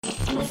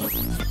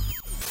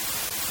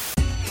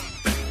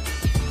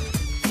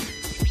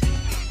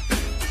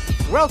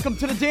Welcome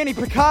to the Danny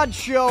Picard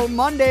Show,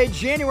 Monday,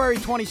 January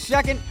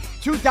 22nd,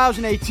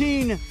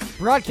 2018,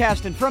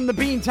 broadcasting from the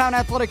Beantown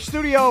Athletics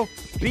Studio.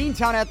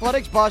 Beantown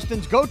Athletics,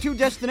 Boston's go-to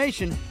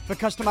destination for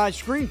customized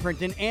screen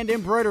printing and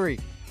embroidery.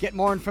 Get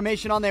more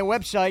information on their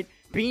website,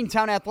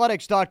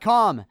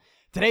 beantownathletics.com.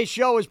 Today's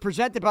show is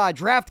presented by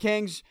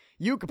DraftKings.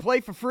 You can play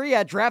for free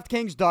at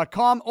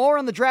DraftKings.com or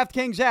on the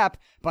DraftKings app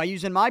by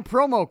using my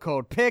promo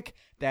code PIC.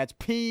 That's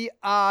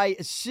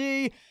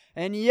P-I-C.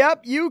 And yep,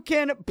 you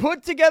can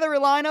put together a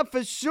lineup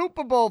for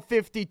Super Bowl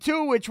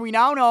 52, which we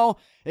now know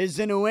is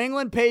the New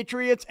England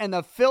Patriots and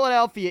the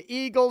Philadelphia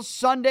Eagles,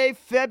 Sunday,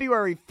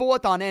 February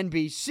 4th on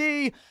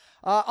NBC.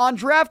 On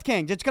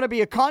DraftKings, it's going to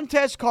be a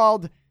contest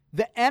called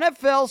the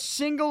NFL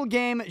Single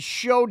Game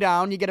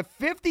Showdown. You get a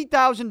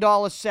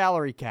 $50,000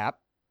 salary cap.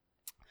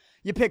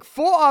 You pick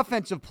 4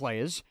 offensive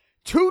players,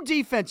 2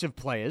 defensive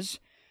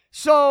players.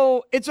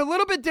 So it's a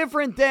little bit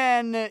different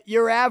than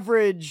your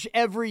average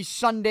every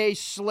Sunday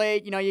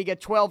slate. You know, you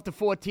get 12 to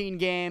 14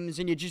 games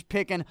and you're just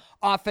picking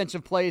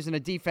offensive players and a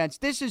defense.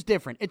 This is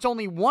different. It's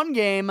only one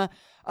game,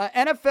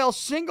 NFL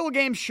single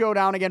game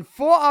showdown. Again,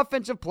 4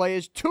 offensive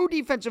players, 2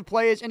 defensive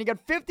players, and you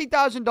got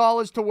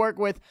 $50,000 to work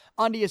with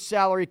under your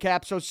salary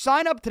cap. So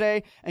sign up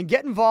today and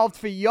get involved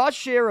for your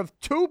share of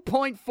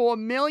 $2.4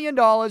 million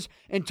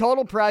in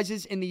total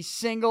prizes in the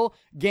single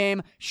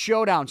game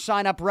showdown.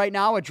 Sign up right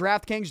now at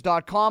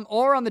DraftKings.com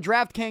or on the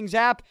DraftKings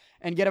app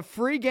and get a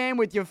free game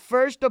with your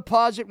first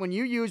deposit when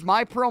you use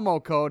my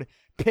promo code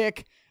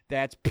PIC.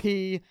 That's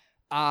P-I-C.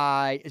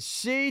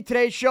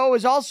 Today's show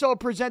is also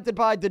presented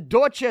by the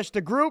Dorchester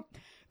Group.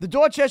 The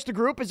Dorchester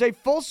Group is a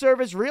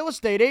full-service real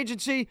estate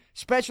agency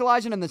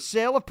specializing in the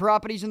sale of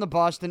properties in the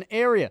Boston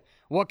area.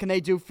 What can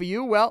they do for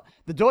you? Well,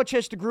 the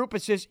Dorchester Group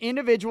assists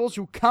individuals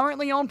who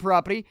currently own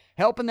property,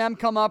 helping them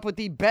come up with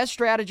the best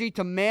strategy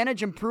to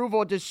manage, improve,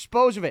 or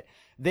dispose of it.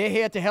 They're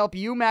here to help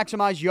you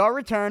maximize your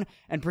return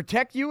and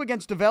protect you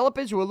against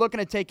developers who are looking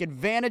to take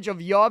advantage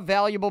of your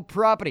valuable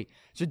property.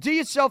 So do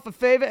yourself a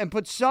favor and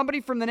put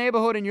somebody from the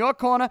neighborhood in your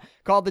corner.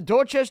 Call the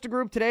Dorchester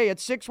Group today at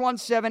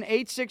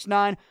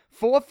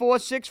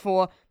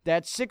 617-869-4464.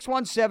 That's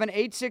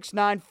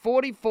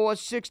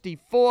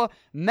 617-869-4464.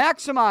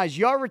 Maximize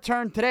your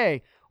return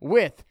today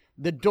with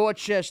the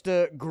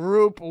Dorchester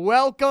Group.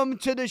 Welcome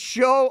to the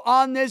show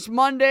on this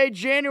Monday,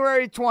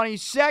 January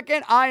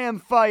 22nd. I am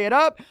fired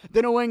up.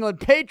 The New England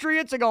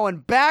Patriots are going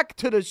back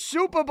to the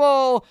Super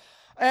Bowl,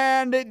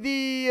 and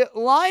the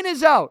line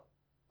is out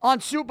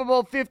on Super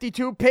Bowl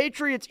 52,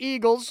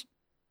 Patriots-Eagles.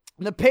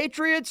 The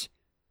Patriots,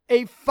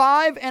 a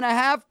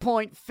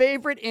 5.5-point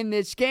favorite in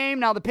this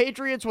game. Now, the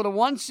Patriots were the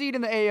 1 seed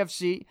in the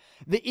AFC.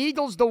 The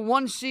Eagles, the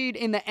 1 seed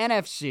in the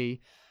NFC.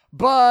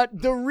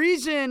 But the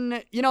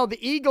reason, the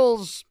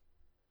Eagles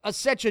are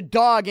such a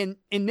dog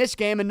in this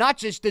game, and not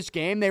just this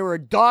game, they were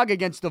a dog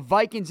against the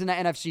Vikings in the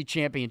NFC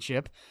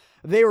Championship.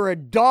 They were a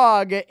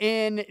dog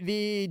in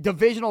the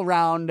divisional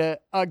round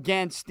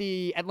against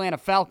the Atlanta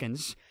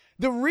Falcons.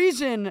 The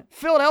reason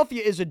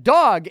Philadelphia is a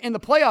dog in the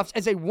playoffs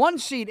as a 1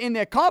 seed in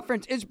their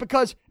conference is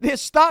because their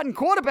starting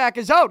quarterback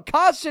is out.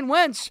 Carson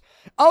Wentz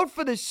out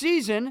for the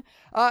season.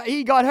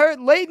 He got hurt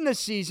late in the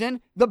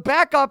season. The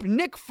backup,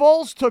 Nick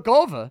Foles, took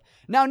over.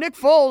 Now, Nick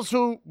Foles,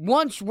 who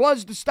once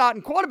was the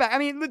starting quarterback, I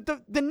mean,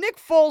 the Nick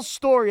Foles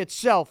story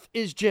itself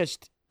is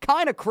just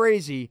kind of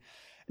crazy.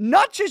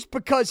 Not just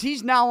because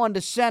he's now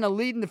under center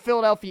leading the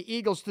Philadelphia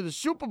Eagles to the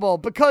Super Bowl,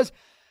 but because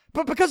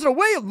of the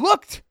way it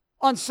looked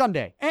on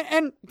Sunday.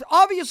 And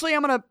obviously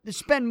I'm going to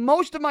spend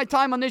most of my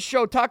time on this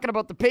show talking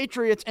about the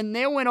Patriots and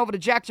their win over the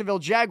Jacksonville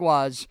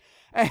Jaguars.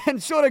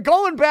 And sort of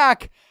going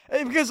back,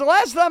 because the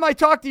last time I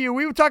talked to you,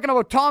 we were talking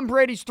about Tom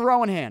Brady's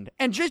throwing hand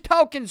and just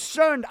how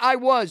concerned I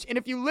was. And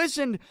if you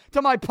listened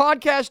to my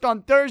podcast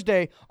on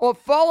Thursday or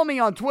follow me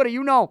on Twitter,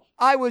 you know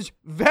I was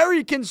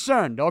very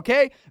concerned,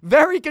 okay?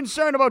 Very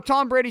concerned about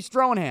Tom Brady's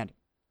throwing hand.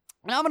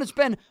 And I'm going to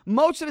spend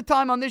most of the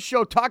time on this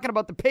show talking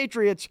about the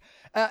Patriots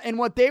and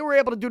what they were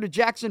able to do to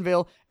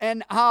Jacksonville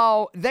and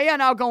how they are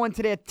now going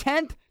to their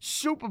 10th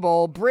Super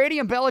Bowl. Brady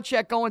and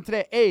Belichick going to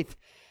their 8th.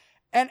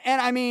 And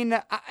I mean,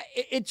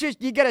 it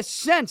just, you get a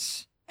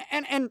sense,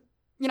 and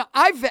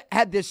I've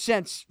had this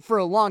sense for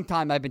a long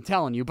time, I've been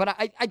telling you, but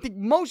I think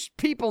most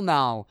people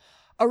now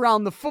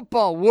around the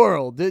football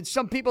world,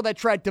 some people that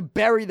tried to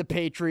bury the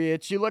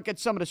Patriots, you look at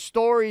some of the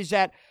stories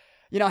that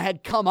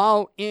had come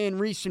out in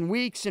recent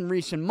weeks and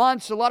recent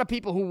months. A lot of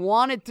people who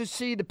wanted to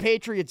see the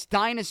Patriots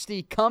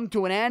dynasty come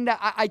to an end,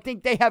 I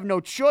think they have no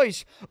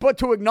choice but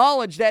to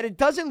acknowledge that it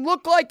doesn't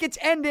look like it's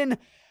ending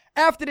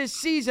after this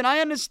season. I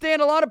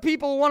understand a lot of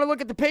people want to look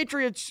at the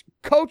Patriots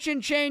coaching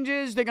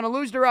changes. They're going to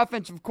lose their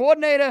offensive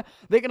coordinator.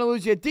 They're going to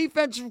lose their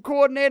defensive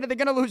coordinator. They're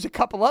going to lose a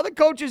couple other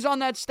coaches on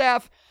that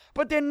staff.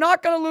 But they're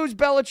not going to lose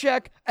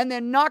Belichick, and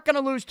they're not going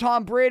to lose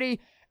Tom Brady.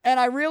 And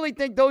I really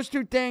think those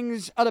two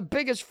things are the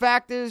biggest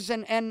factors.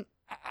 And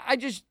I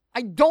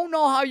don't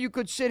know how you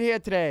could sit here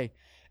today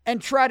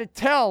and try to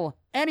tell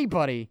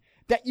anybody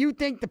that you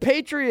think the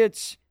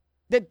Patriots,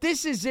 that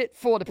this is it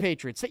for the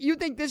Patriots, that you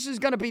think this is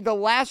going to be the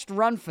last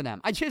run for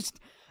them.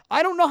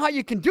 I don't know how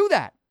you can do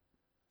that.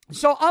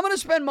 So I'm going to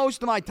spend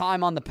most of my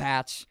time on the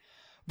Pats,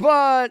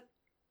 but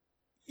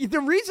the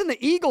reason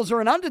the Eagles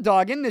are an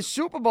underdog in this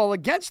Super Bowl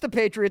against the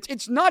Patriots,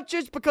 it's not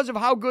just because of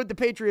how good the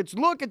Patriots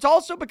look, it's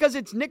also because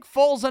it's Nick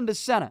Foles under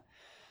center.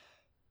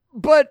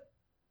 But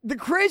the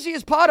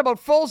craziest part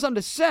about Foles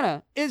under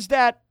center is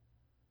that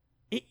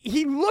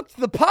he looked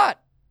the part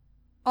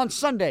on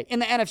Sunday in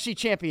the NFC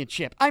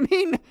Championship. I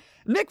mean,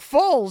 Nick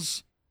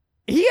Foles,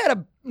 he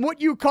had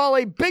what you call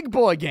a big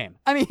boy game.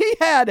 I mean, he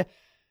had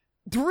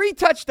 3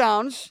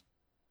 touchdowns,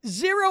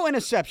 0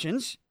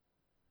 interceptions.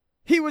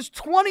 He was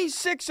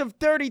 26 of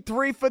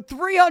 33 for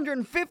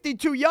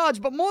 352 yards,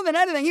 but more than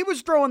anything, he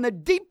was throwing the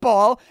deep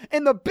ball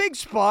in the big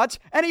spots,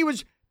 and he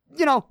was,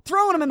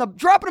 dropping him in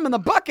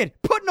the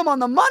bucket, putting him on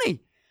the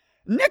money.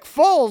 Nick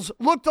Foles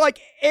looked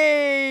like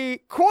a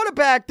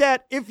quarterback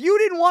that if you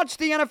didn't watch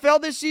the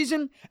NFL this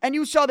season and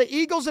you saw the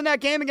Eagles in that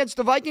game against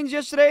the Vikings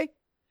yesterday,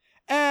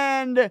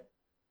 and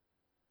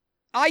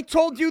I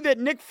told you that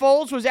Nick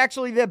Foles was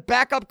actually their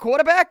backup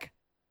quarterback,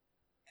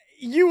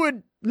 you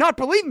would not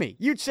believe me.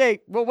 You'd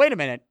say, well, wait a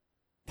minute.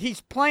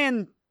 He's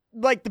playing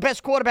like the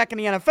best quarterback in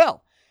the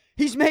NFL.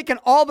 He's making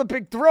all the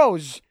big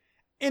throws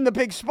in the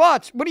big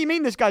spots. What do you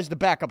mean this guy's the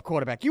backup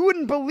quarterback? You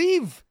wouldn't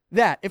believe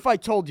that if I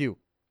told you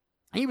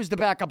he was the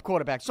backup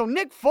quarterback. So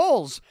Nick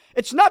Foles,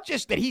 it's not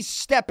just that he's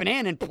stepping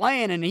in and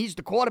playing and he's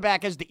the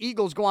quarterback as the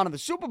Eagles go on to the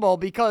Super Bowl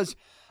because,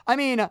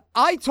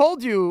 I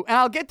told you, and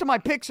I'll get to my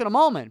picks in a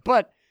moment,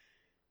 but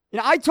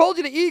I told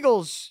you the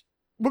Eagles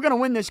were going to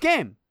win this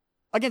game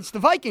against the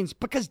Vikings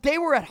because they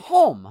were at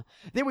home.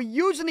 They were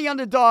using the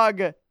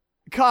underdog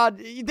card.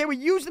 They were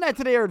using that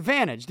to their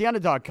advantage, the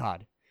underdog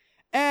card.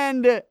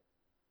 And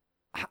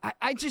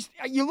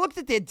you looked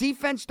at their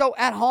defense, though,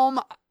 at home.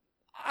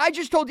 I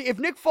just told you, if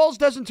Nick Foles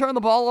doesn't turn the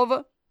ball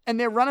over and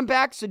their running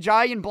backs,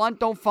 Ajayi and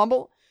Blunt, don't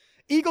fumble,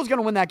 Eagles going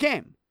to win that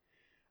game.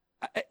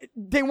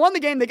 They won the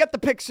game. They got the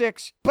pick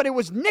 6, but it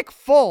was Nick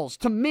Foles,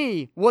 to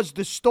me, was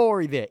the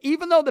story there.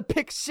 Even though the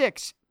pick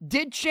 6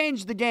 did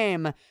change the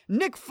game,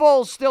 Nick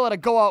Foles still had to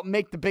go out and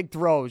make the big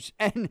throws.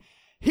 And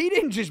he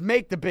didn't just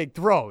make the big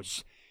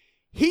throws.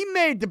 He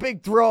made the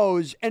big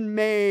throws and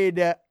made,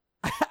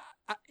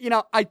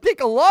 I think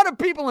a lot of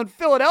people in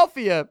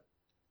Philadelphia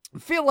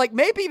feel like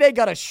maybe they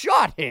got a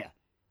shot here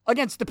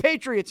against the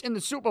Patriots in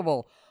the Super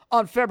Bowl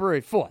on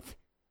February 4th,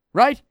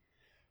 right?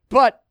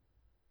 But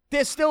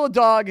they're still a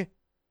dog,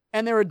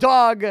 and they're a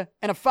dog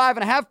and a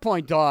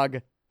 5.5-point dog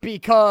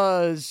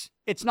because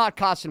it's not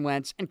Carson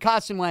Wentz. And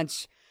Carson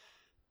Wentz,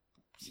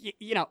 he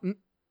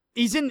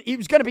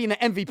was going to be in the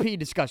MVP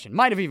discussion.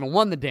 Might have even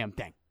won the damn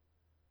thing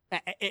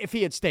if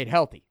he had stayed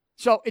healthy.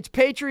 So it's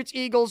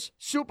Patriots-Eagles,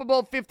 Super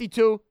Bowl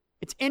 52.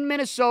 It's in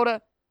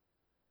Minnesota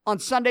on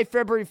Sunday,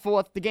 February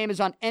 4th. The game is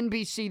on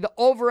NBC. The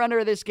over-under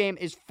of this game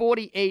is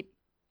 48.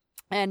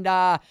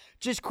 And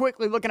just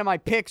quickly looking at my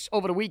picks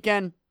over the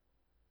weekend,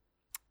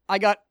 I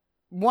got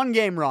one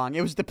game wrong.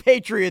 It was the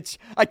Patriots.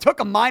 I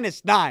took a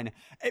 -9.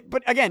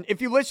 But again,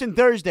 if you listen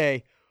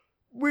Thursday,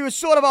 we were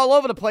sort of all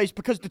over the place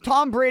because the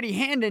Tom Brady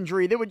hand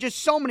injury, there were just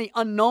so many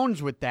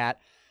unknowns with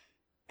that.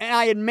 And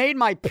I had made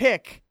my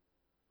pick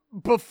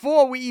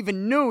before we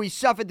even knew he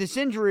suffered this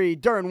injury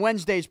during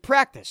Wednesday's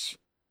practice.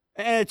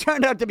 And it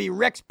turned out to be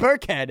Rex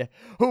Burkhead,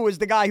 who was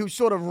the guy who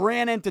sort of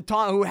ran into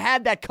Tom, who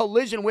had that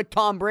collision with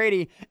Tom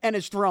Brady and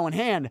his throwing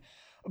hand.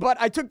 But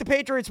I took the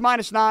Patriots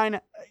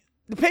 -9.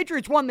 The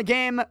Patriots won the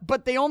game,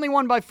 but they only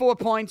won by 4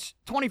 points,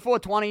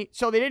 24-20,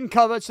 so they didn't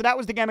cover, so that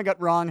was the game I got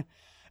wrong.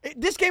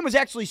 This game was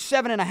actually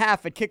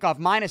 7.5 at kickoff,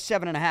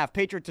 -7.5.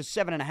 Patriots a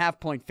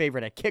 7.5-point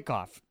favorite at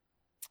kickoff.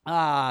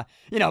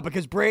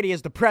 Because Brady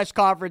has the press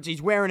conference,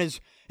 he's wearing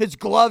his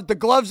glove, the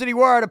gloves that he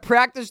wore out of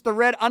practice, the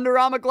red Under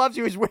Armour gloves,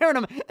 he was wearing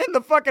them in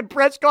the fucking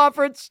press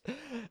conference.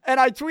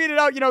 And I tweeted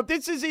out,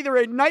 this is either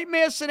a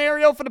nightmare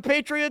scenario for the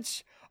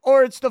Patriots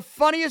or it's the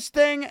funniest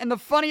thing and the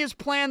funniest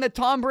plan that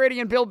Tom Brady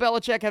and Bill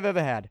Belichick have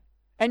ever had.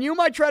 And you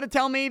might try to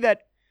tell me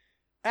that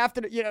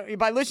after,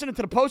 by listening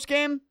to the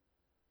postgame,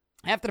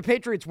 after the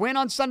Patriots win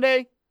on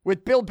Sunday,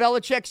 with Bill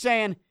Belichick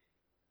saying,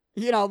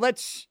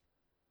 let's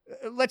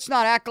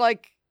not act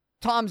like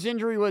Tom's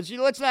injury was,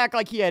 let's not act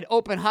like he had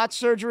open heart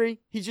surgery.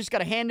 He's just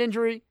got a hand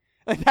injury.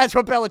 That's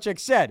what Belichick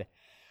said.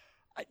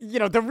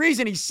 The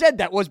reason he said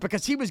that was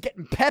because he was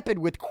getting peppered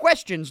with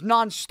questions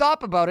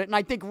nonstop about it. And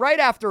I think right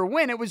after a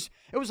win, it was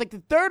like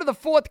the third or the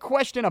fourth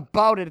question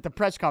about it at the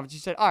press conference. He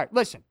said, all right,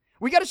 listen,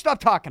 we got to stop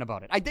talking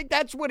about it. I think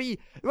that's what he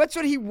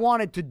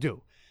wanted to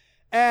do.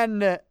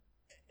 And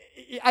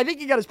I think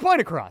he got his point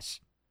across.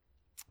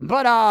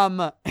 But,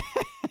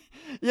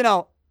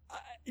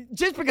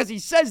 just because he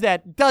says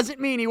that doesn't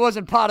mean he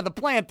wasn't part of the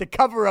plan to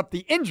cover up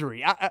the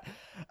injury.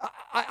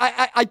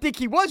 I think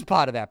he was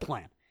part of that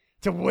plan.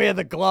 To wear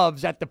the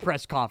gloves at the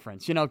press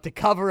conference, to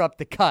cover up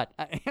the cut.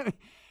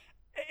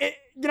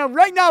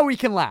 Right now we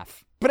can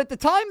laugh. But at the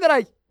time that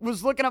I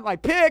was looking at my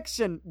picks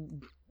and,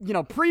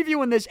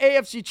 previewing this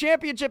AFC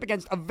Championship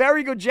against a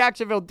very good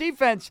Jacksonville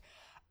defense,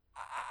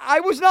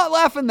 I was not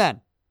laughing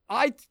then.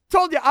 I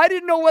told you I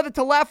didn't know whether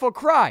to laugh or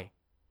cry.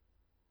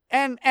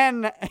 And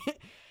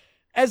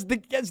as the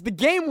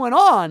game went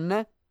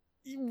on,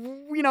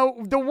 you know,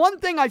 the one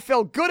thing I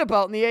felt good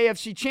about in the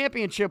AFC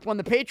Championship when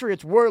the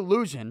Patriots were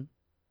losing,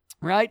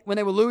 right? When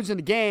they were losing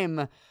the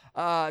game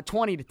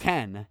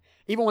 20-10,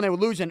 even when they were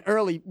losing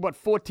early,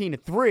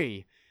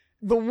 14-3,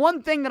 the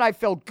one thing that I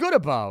felt good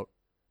about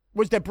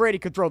was that Brady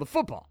could throw the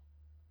football.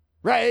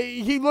 Right?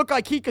 He looked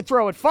like he could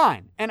throw it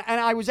fine. And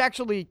I was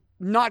actually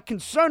not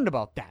concerned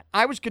about that.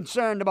 I was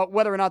concerned about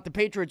whether or not the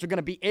Patriots are going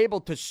to be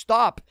able to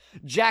stop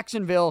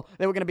Jacksonville. Were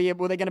they going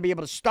to be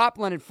able to stop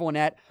Leonard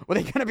Fournette? Were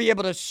they going to be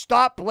able to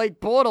stop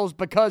Blake Bortles?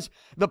 Because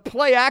the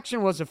play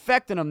action was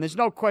affecting them. There's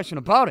no question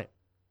about it.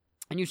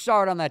 And you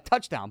saw it on that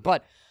touchdown.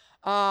 But,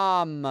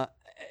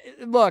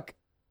 look,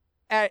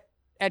 at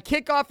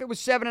kickoff, it was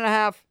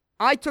 7.5.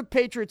 I took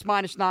Patriots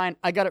 -9.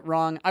 I got it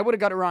wrong. I would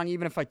have got it wrong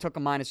even if I took a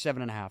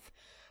 -7.5.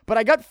 But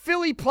I got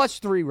Philly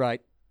 +3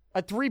 right.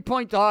 A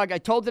 3-point dog. I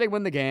told you they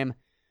win the game.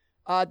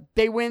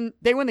 They win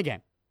the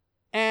game.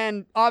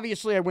 And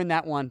obviously I win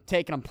that one,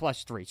 taking them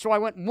 +3. So I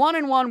went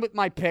 1-1 with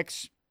my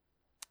picks.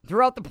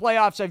 Throughout the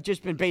playoffs, I've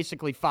just been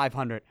basically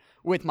 500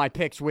 with my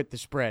picks with the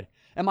spread.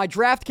 And my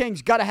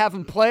DraftKings gotta have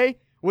him play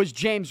was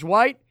James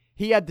White.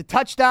 He had the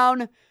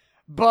touchdown.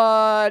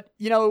 But,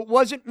 you know, it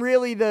wasn't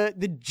really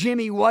the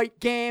Jimmy White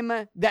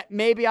game that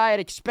maybe I had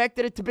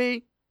expected it to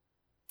be.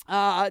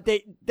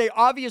 They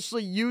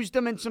obviously used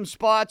him in some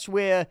spots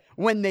where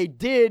when they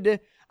did,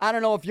 I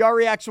don't know if your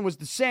reaction was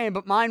the same,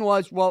 but mine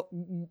was, well,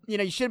 you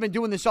know, you should have been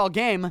doing this all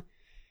game.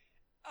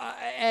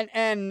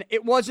 And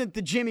it wasn't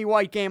the Jimmy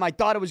White game I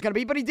thought it was going to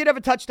be, but he did have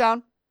a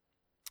touchdown.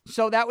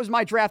 So that was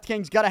my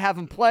DraftKings. Got to have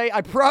him play.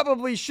 I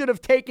probably should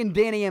have taken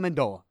Danny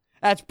Amendola.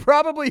 That's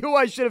probably who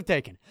I should have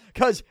taken,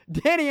 because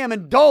Danny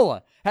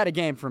Amendola had a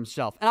game for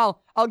himself. And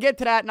I'll get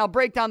to that, and I'll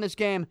break down this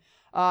game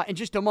in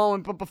just a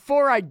moment. But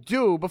before I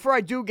do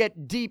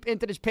get deep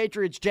into this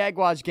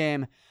Patriots-Jaguars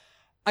game,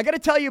 I got to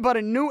tell you about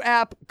a new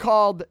app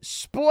called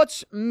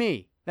Sports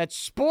Me. That's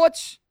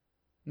Sports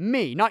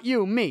Me, not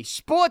you, me.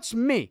 Sports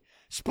Me.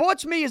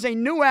 Sports Me is a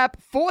new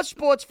app for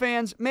sports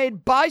fans,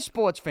 made by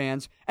sports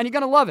fans, and you're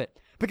going to love it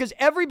because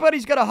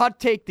everybody's got a hot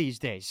take these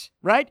days,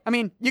 right? I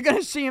mean, you're going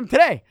to see him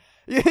today.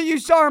 You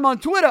saw him on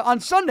Twitter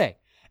on Sunday.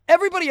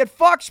 Everybody at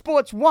Fox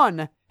Sports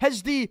 1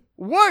 has the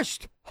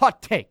worst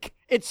hot take,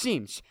 it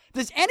seems.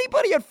 Does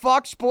anybody at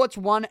Fox Sports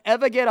 1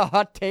 ever get a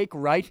hot take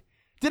right?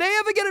 Do they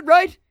ever get it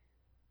right?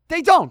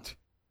 They don't.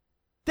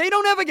 They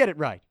don't ever get it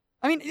right.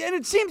 I mean, and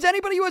it seems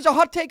anybody who has a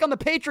hot take on the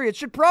Patriots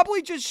should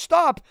probably just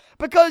stop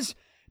because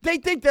they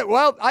think that,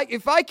 well,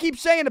 if I keep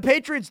saying the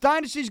Patriots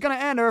dynasty is going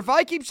to end, or if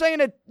I keep saying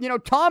that, you know,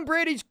 Tom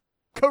Brady's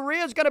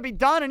career is going to be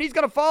done and he's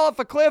going to fall off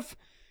a cliff.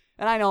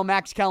 And I know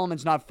Max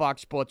Kellerman's not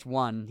Fox Sports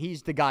 1.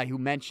 He's the guy who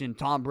mentioned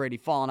Tom Brady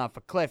falling off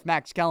a cliff.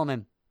 Max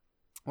Kellerman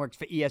works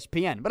for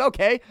ESPN. But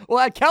okay, we'll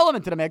add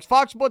Kellerman to the mix.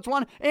 Fox Sports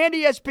 1 and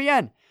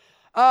ESPN.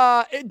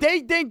 They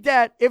think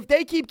that if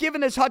they keep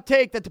giving this hot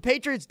take that the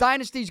Patriots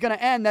dynasty is going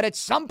to end, that at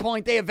some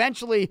point they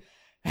eventually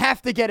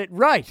have to get it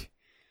right.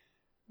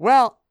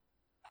 Well,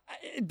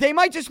 they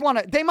might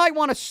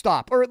want to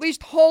stop, or at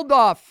least hold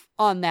off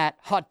on that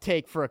hot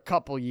take for a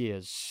couple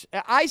years.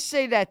 I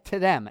say that to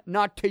them,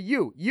 not to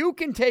you. You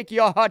can take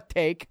your hot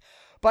take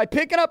by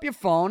picking up your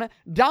phone,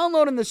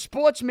 downloading the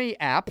Sports Me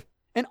app,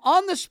 and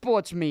on the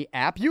Sports Me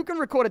app, you can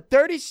record a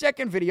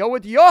 30-second video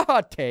with your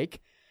hot take,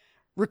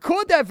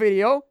 record that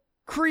video,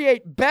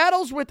 create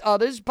battles with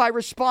others by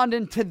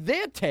responding to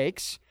their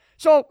takes.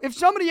 So if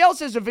somebody else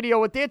has a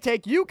video with their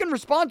take, you can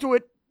respond to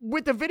it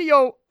with a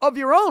video of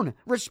your own,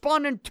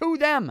 responding to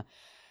them.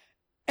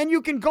 And you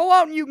can go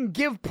out and you can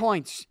give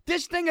points.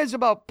 This thing is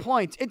about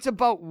points. It's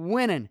about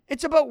winning.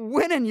 It's about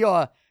winning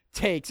your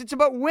takes. It's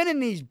about winning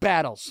these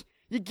battles.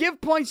 You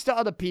give points to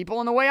other people,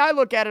 and the way I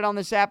look at it on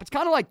this app, it's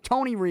kind of like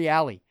Tony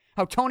Reale.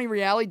 How Tony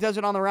Reale does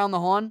it on the Round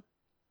the Horn,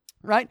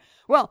 right?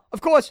 Well,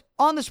 of course,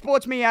 on the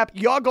Sports Me app,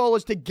 your goal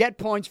is to get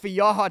points for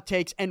your hot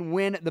takes and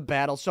win the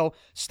battle. So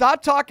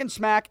start talking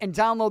smack and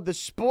download the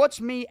Sports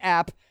Me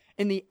app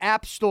in the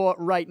App Store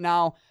right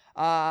now.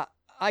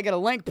 I got a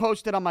link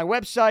posted on my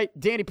website,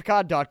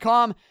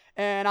 DannyPicard.com,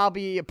 and I'll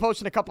be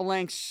posting a couple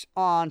links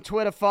on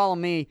Twitter. Follow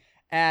me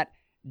at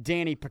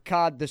Danny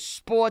Picard, the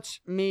Sports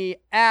Me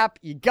app.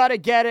 You got to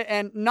get it,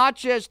 and not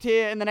just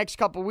here in the next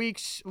couple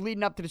weeks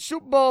leading up to the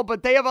Super Bowl,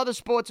 but they have other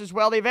sports as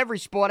well. They have every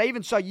sport. I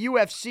even saw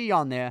UFC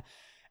on there,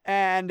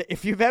 and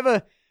if you've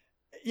ever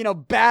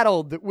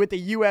battled with a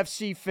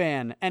UFC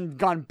fan and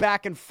gone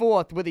back and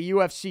forth with a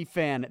UFC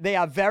fan, they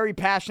are very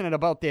passionate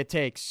about their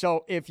takes.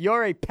 So if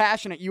you're a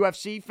passionate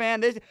UFC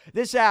fan,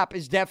 this app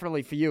is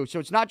definitely for you. So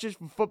it's not just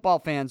for football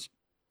fans,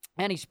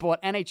 any sport,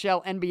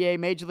 NHL, NBA,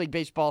 Major League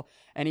Baseball,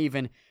 and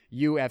even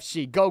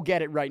UFC. Go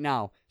get it right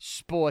now.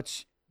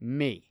 Sports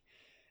Me.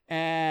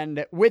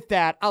 And with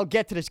that, I'll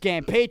get to this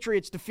game.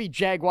 Patriots defeat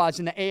Jaguars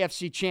in the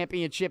AFC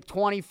Championship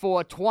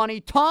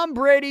 24-20. Tom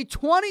Brady,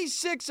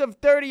 26 of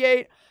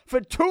 38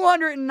 for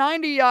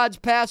 290 yards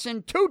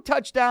passing, 2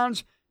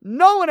 touchdowns,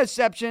 no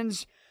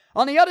interceptions.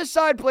 On the other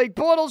side, Blake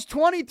Bortles,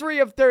 23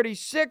 of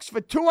 36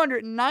 for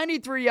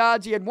 293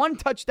 yards. He had 1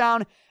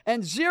 touchdown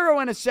and 0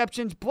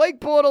 interceptions. Blake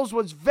Bortles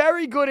was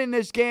very good in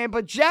this game,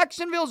 but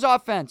Jacksonville's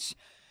offense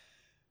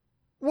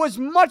was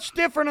much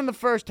different in the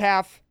first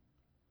half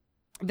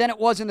than it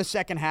was in the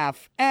second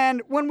half.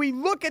 And when we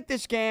look at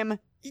this game,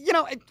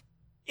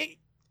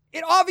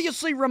 it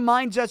obviously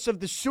reminds us of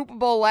the Super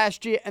Bowl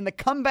last year and the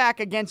comeback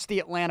against the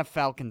Atlanta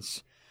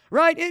Falcons,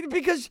 right?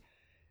 Because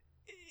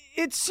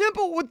it's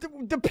simple. What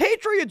the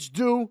Patriots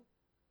do,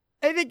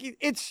 I think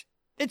it's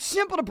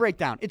simple to break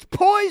down. It's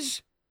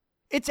poise,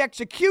 it's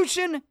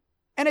execution,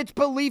 and it's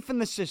belief in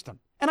the system.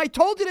 And I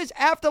told you this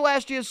after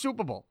last year's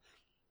Super Bowl.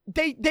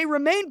 They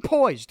remain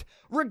poised.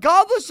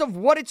 Regardless of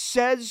what it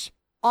says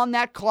on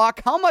that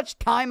clock, how much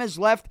time is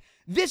left,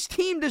 this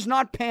team does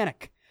not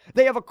panic.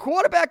 They have a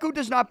quarterback who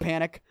does not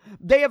panic.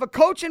 They have a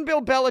coach in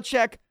Bill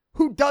Belichick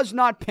who does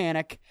not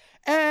panic.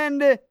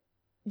 And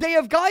they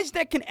have guys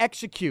that can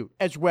execute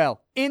as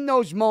well in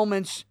those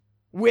moments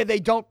where they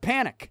don't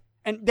panic.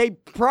 And they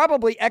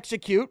probably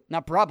execute,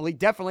 not probably,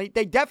 definitely,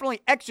 they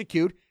definitely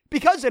execute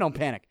because they don't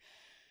panic.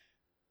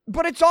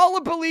 But it's all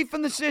a belief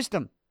in the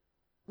system.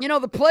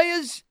 The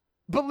players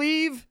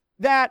believe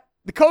that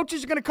the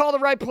coaches are going to call the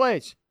right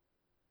plays.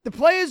 The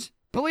players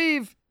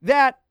believe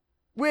that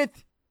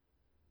with,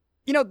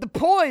 the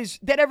poise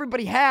that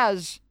everybody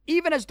has,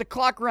 even as the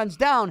clock runs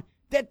down,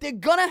 that they're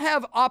going to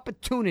have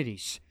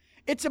opportunities.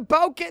 It's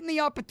about getting the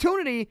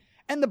opportunity,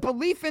 and the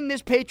belief in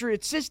this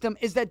Patriot system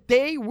is that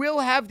they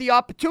will have the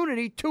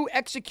opportunity to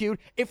execute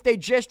if they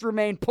just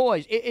remain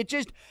poised.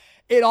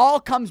 It all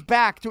comes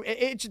back to,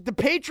 it's the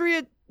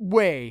Patriot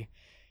way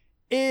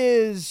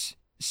is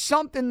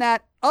something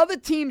that other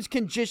teams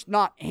can just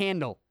not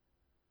handle.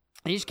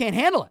 They just can't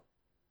handle it.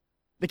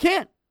 They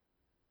can't.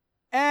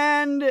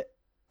 And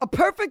a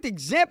perfect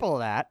example of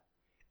that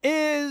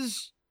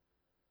is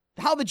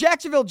how the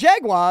Jacksonville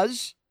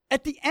Jaguars,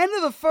 at the end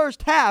of the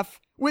first half,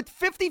 with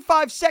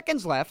 55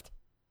 seconds left,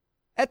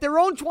 at their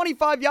own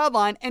 25-yard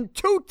line, and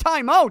 2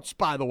 timeouts,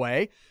 by the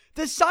way,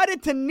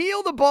 decided to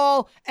kneel the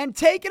ball and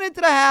take it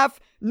into the half,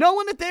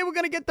 knowing that they were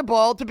going to get the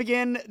ball to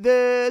begin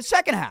the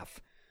second half.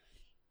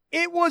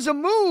 It was a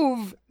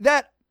move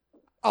that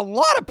a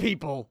lot of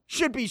people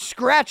should be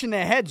scratching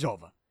their heads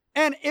over.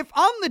 And if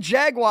I'm the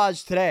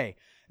Jaguars today,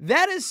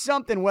 that is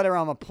something, whether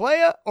I'm a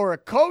player or a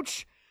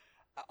coach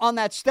on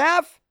that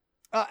staff,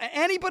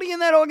 anybody in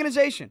that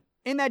organization,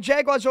 in that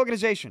Jaguars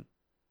organization,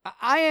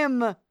 I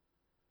am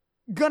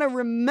going to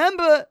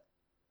remember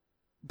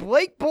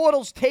Blake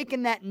Bortles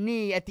taking that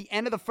knee at the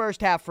end of the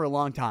first half for a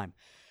long time.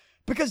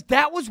 Because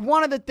that was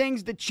one of the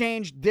things that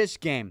changed this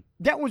game.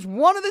 That was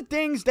one of the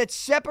things that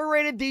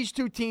separated these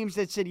two teams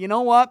that said, you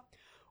know what?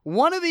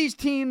 One of these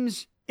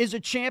teams is a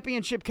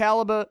championship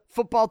caliber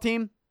football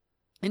team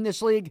in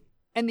this league,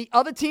 and the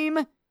other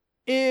team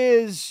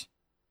is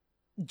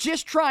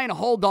just trying to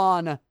hold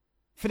on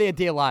for their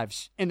dear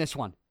lives in this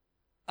one.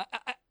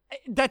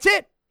 That's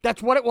it.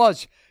 That's what it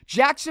was.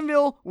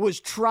 Jacksonville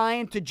was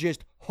trying to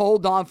just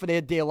hold on for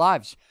their dear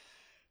lives.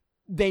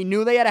 They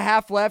knew they had a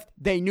half left.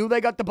 They knew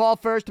they got the ball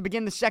first to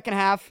begin the second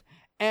half,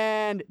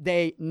 and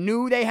they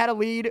knew they had a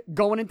lead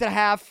going into the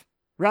half,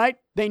 right?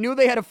 They knew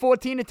they had a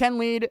 14-10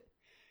 lead.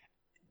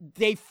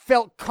 They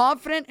felt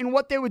confident in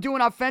what they were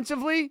doing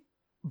offensively,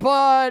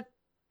 but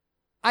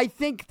I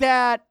think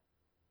that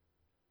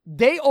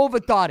they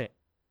overthought it.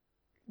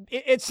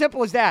 It's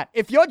simple as that.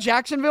 If you're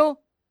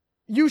Jacksonville,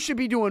 you should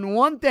be doing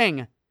one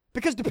thing,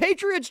 because the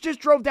Patriots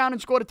just drove down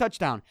and scored a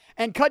touchdown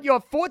and cut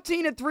your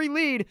 14-3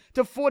 lead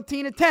to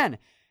 14-10.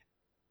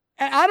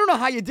 And I don't know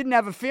how you didn't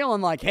have a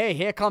feeling like, hey,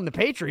 here come the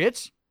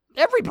Patriots.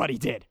 Everybody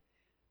did.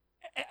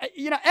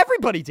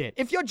 Everybody did.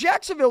 If you're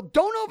Jacksonville,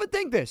 don't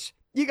overthink this.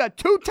 You got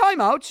 2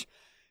 timeouts.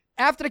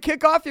 After the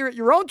kickoff, you're at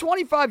your own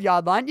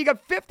 25-yard line. You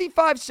got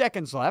 55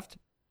 seconds left.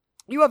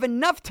 You have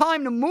enough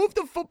time to move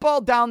the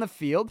football down the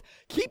field,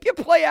 keep your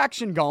play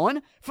action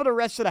going for the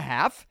rest of the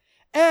half,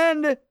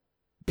 and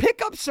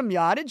pick up some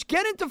yardage,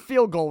 get into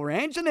field goal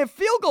range, and their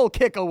field goal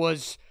kicker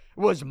was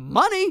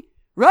money,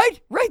 right?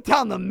 Right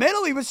down the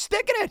middle. He was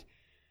sticking it.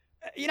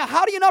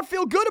 How do you not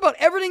feel good about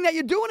everything that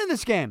you're doing in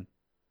this game?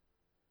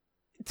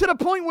 To the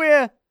point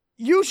where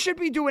you should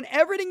be doing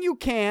everything you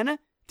can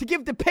to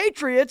give the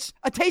Patriots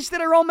a taste of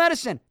their own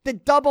medicine. The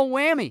double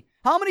whammy.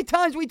 How many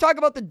times we talk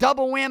about the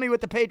double whammy with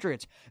the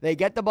Patriots? They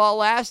get the ball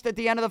last at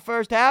the end of the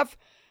first half.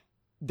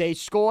 They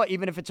score,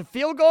 even if it's a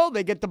field goal.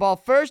 They get the ball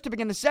first to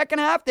begin the second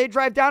half. They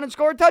drive down and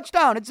score a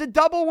touchdown. It's a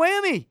double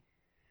whammy.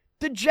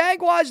 The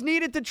Jaguars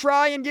needed to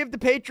try and give the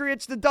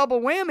Patriots the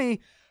double whammy,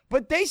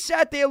 but they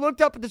sat there,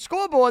 looked up at the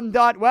scoreboard and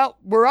thought, well,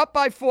 we're up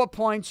by 4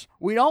 points.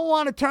 We don't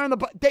want to turn the...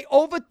 They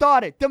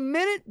overthought it. The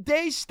minute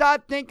they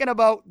start thinking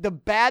about the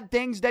bad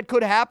things that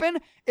could happen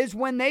is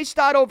when they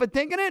start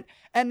overthinking it,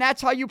 and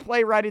that's how you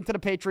play right into the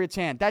Patriots'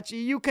 hand.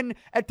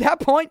 At that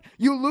point,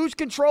 you lose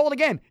control of the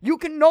game. You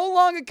can no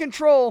longer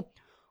control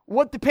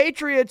what the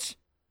Patriots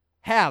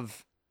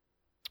have,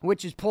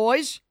 which is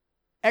poise,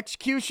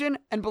 execution,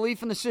 and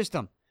belief in the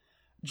system.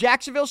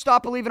 Jacksonville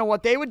stopped believing in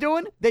what they were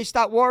doing. They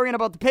stopped worrying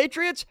about the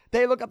Patriots.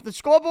 They look up the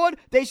scoreboard.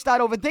 They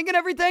start overthinking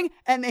everything,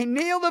 and they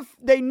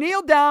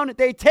kneel down.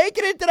 They take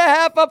it into the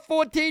half up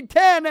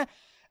 14-10,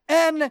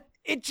 and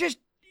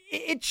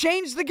it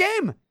changed the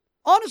game.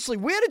 Honestly,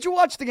 where did you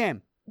watch the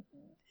game?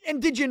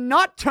 And did you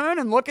not turn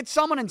and look at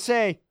someone and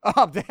say,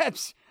 oh,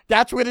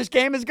 that's where this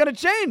game is going to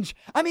change?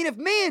 I mean, if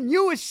me and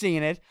you were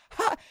seeing it,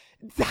 how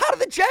did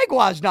the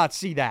Jaguars not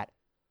see that?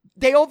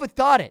 They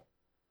overthought it.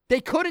 They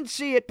couldn't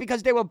see it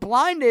because they were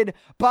blinded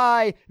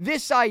by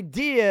this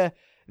idea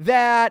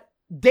that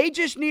they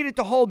just needed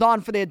to hold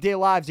on for their dear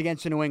lives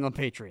against the New England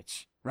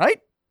Patriots,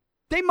 right?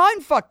 They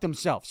mind-fucked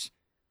themselves.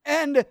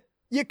 And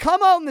you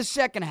come out in the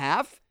second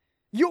half.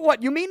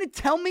 You mean to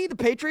tell me the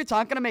Patriots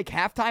aren't going to make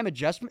halftime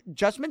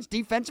adjustments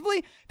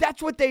defensively?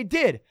 That's what they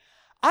did.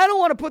 I don't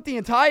want to put the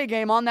entire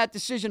game on that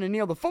decision to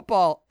kneel the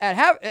football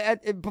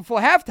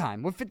before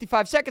halftime with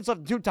 55 seconds left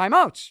and 2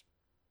 timeouts.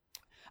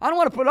 I don't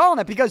want to put it all on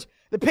that because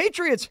the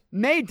Patriots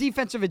made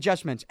defensive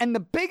adjustments. And the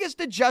biggest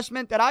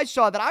adjustment that I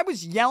saw that I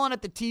was yelling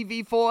at the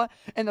TV for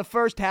in the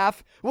first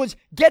half was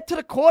get to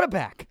the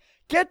quarterback.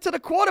 Get to the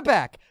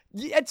quarterback.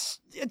 At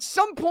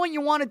some point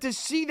you wanted to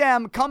see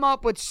them come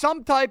up with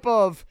some type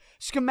of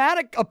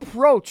schematic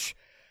approach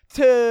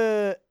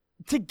to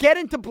get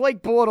into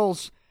Blake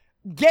Bortles,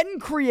 getting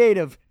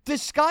creative,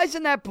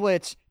 disguising that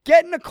blitz,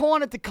 getting the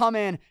corner to come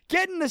in,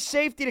 getting the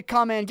safety to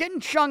come in, getting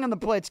Chung on the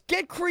blitz.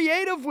 Get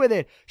creative with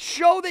it.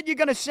 Show that you're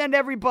going to send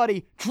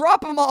everybody.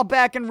 Drop them all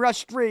back in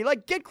rush 3.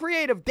 Get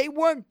creative. They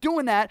weren't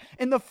doing that.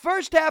 In the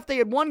first half, they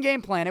had one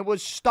game plan. It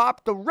was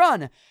stop the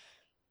run.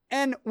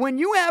 And when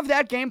you have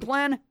that game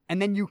plan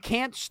and then you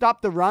can't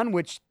stop the run,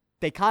 which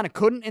they kind of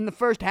couldn't in the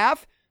first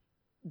half,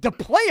 the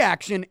play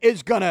action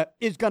is gonna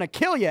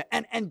kill you.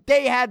 And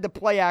they had the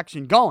play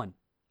action going.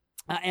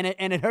 And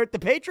it hurt the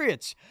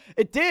Patriots.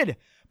 It did.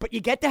 But you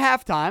get to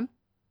halftime,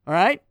 all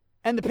right?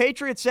 And the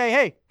Patriots say,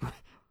 hey,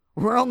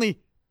 we're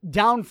only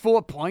down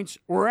 4 points.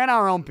 We're in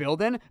our own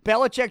building.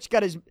 Belichick's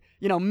got his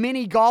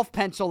mini golf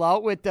pencil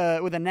out with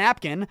a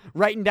napkin,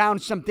 writing down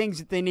some things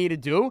that they need to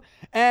do.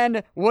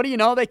 And what do you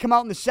know? They come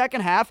out in the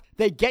second half.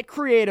 They get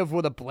creative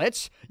with a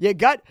blitz. You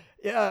got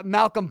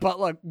Malcolm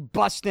Butler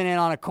busting in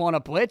on a corner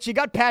blitz. You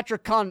got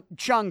Patrick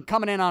Chung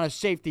coming in on a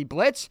safety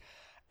blitz.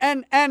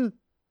 And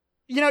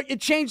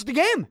it changed the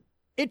game.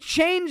 It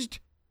changed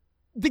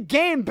the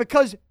game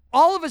because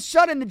all of a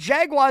sudden the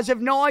Jaguars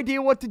have no idea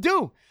what to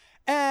do.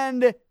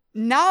 And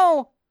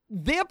now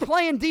they're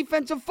playing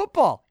defensive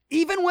football,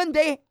 even when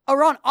they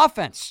are on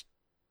offense.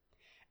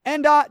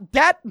 And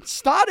that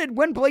started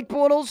when Blake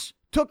Bortles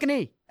took a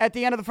knee at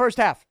the end of the first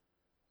half.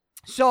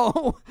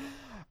 So,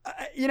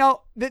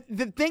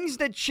 the things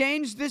that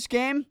changed this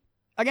game,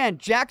 again,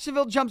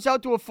 Jacksonville jumps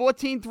out to a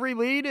 14-3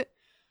 lead.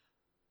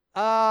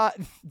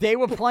 They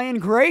were playing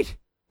great.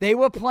 They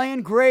were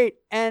playing great.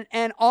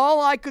 And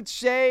all I could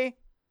say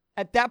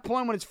at that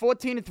point when it's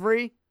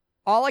 14-3,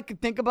 all I could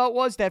think about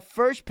was that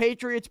first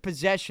Patriots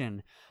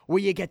possession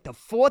where you get the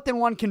 4th and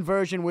 1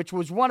 conversion, which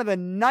was one of the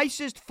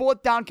nicest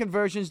 4th down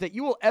conversions that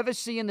you will ever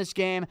see in this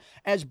game,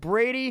 as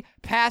Brady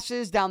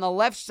passes down the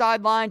left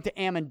sideline to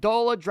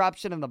Amendola,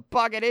 drops it in the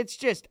bucket. It's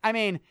just,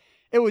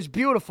 it was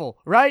beautiful,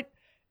 right?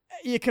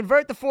 You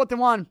convert the 4th and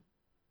 1.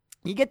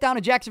 You get down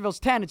to Jacksonville's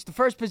 10. It's the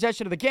first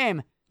possession of the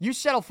game. You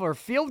settle for a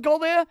field goal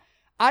there.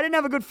 I didn't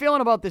have a good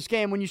feeling about this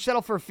game when you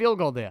settle for a field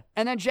goal there.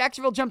 And then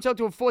Jacksonville jumps out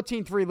to a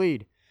 14-3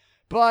 lead.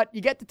 But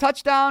you get the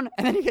touchdown,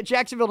 and then you get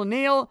Jacksonville to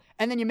kneel,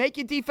 and then you make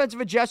your defensive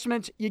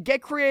adjustments. You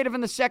get creative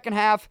in the second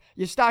half.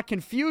 You start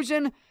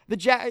confusing the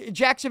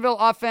Jacksonville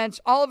offense.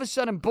 All of a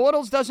sudden,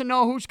 Bortles doesn't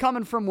know who's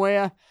coming from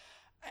where.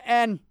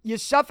 And you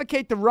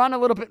suffocate the run a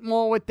little bit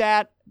more with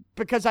that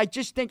because I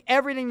just think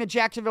everything that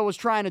Jacksonville was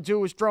trying to do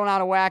was thrown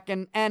out of whack.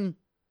 And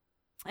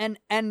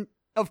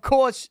of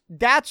course,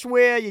 that's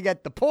where you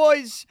get the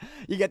poise,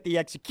 you get the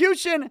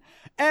execution,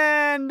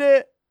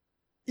 and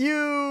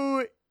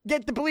you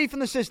get the belief in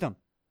the system,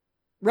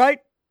 right?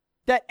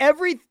 That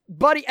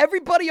everybody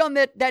on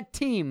that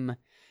team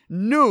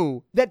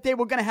knew that they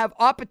were going to have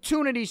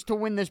opportunities to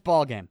win this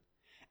ball game.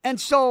 And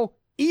so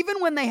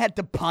even when they had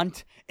to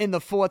punt in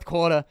the fourth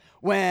quarter,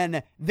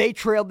 when they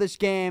trailed this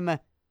game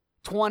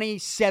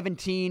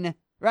 2017,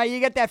 right? You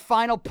get that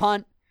final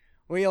punt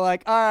where you're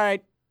like, all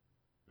right,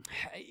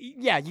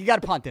 yeah, you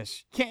got to punt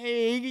this.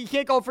 You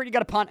can't go for it. You got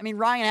to punt.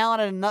 Ryan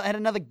Allen had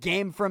another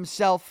game for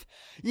himself.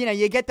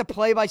 You get the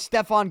play by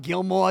Stephon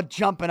Gilmore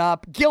jumping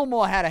up.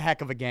 Gilmore had a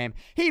heck of a game.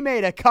 He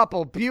made a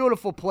couple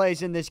beautiful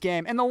plays in this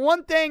game. And the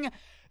one thing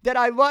that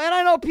I love, and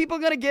I know people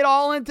are going to get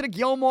all into the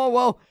Gilmore,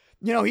 well,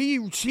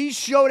 he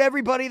showed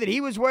everybody that he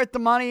was worth the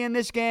money in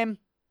this game.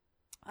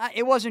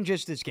 It wasn't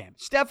just this game.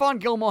 Stephon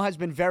Gilmore has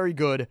been very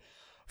good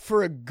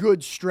for a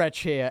good stretch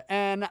here.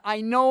 And I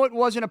know it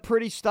wasn't a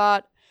pretty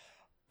start.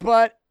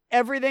 But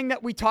everything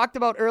that we talked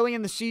about early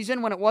in the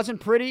season when it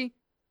wasn't pretty,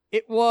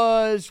 it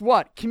was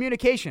what?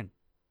 Communication.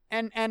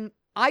 And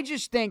I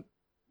just think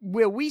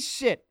where we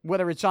sit,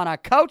 whether it's on our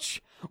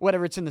couch,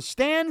 whether it's in the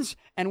stands,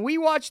 and we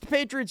watch the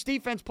Patriots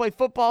defense play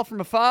football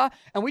from afar,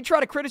 and we try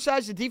to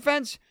criticize the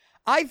defense,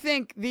 I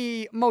think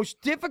the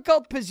most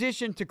difficult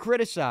position to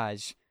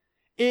criticize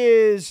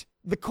is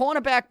the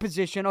cornerback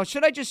position, or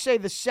should I just say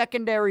the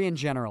secondary in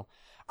general.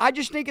 I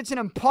just think it's an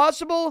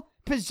impossible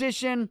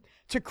position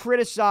to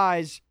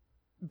criticize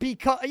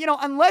because,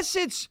 unless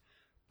it's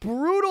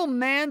brutal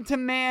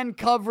man-to-man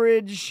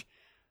coverage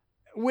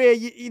where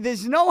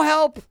there's no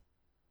help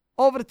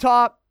over the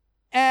top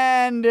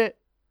and,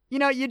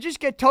 you just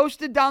get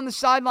toasted down the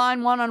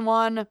sideline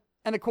one-on-one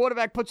and the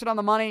quarterback puts it on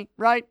the money,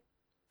 right?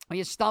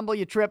 You stumble,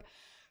 you trip.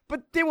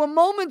 But there were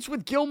moments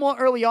with Gilmore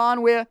early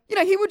on where,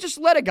 he would just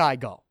let a guy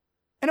go.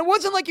 And it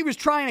wasn't like he was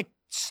trying to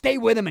stay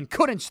with him and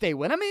couldn't stay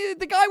with him. I mean,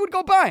 the guy would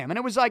go by him, and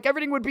it was like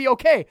everything would be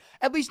okay.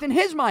 At least in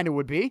his mind it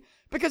would be.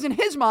 Because in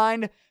his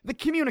mind, the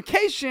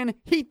communication,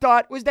 he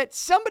thought, was that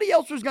somebody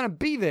else was going to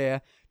be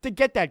there to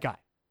get that guy.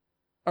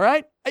 All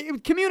right?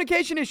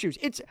 Communication issues.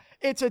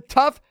 It's a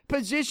tough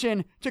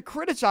position to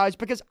criticize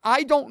because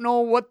I don't know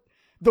what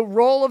the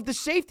role of the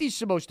safety is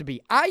supposed to be.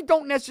 I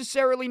don't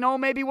necessarily know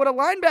maybe what a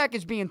linebacker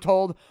is being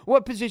told,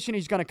 what position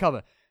he's going to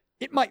cover.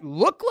 It might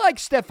look like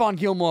Stephon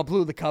Gilmore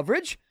blew the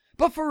coverage,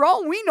 but for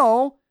all we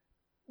know,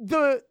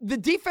 the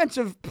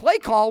defensive play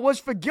call was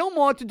for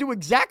Gilmore to do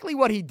exactly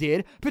what he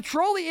did,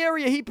 patrol the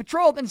area he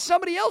patrolled, and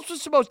somebody else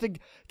was supposed to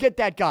get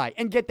that guy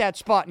and get that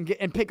spot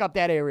and pick up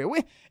that area.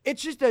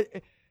 It's just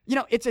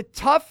it's a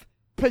tough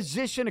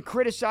position to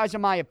criticize,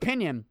 in my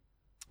opinion.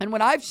 And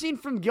what I've seen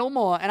from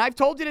Gilmore, and I've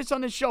told you this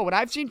on this show, what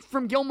I've seen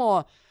from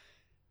Gilmore,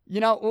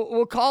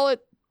 we'll call it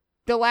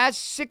the last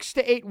 6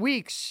 to 8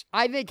 weeks,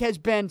 I think has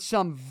been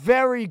some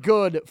very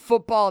good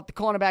football at the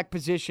cornerback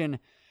position.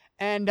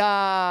 And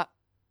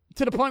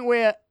to the point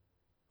where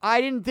I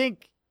didn't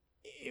think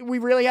we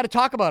really had to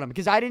talk about him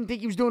because I didn't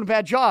think he was doing a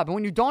bad job. And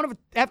when you don't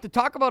have to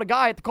talk about a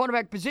guy at the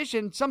cornerback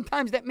position,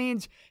 sometimes that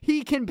means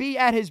he can be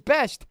at his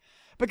best.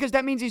 Because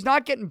that means he's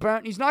not getting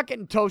burnt, he's not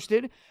getting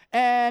toasted,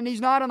 and he's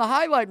not on the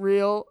highlight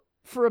reel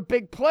for a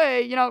big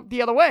play,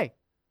 the other way.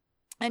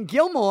 And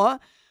Gilmore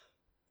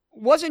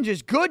wasn't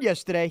just good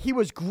yesterday. He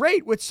was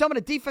great with some of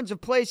the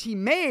defensive plays he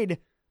made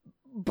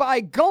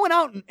by going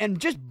out and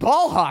just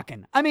ball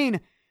hawking. I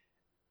mean,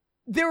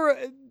 there were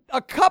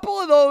a couple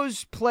of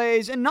those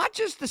plays, and not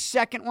just the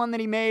second one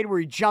that he made where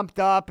he jumped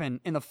up and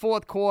in the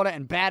fourth quarter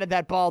and batted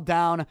that ball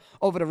down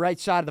over the right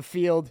side of the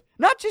field.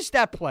 Not just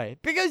that play,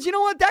 because you know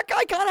what? That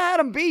guy kind of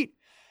had him beat.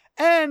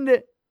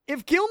 And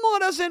if Gilmore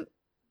doesn't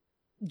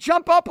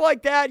jump up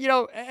like that,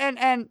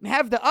 and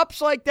have the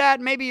ups like that,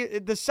 maybe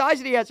the size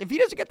that he has, if he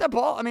doesn't get that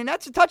ball, I mean,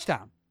 that's a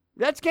touchdown.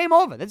 That's game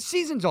over. That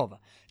season's over.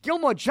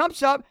 Gilmore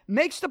jumps up,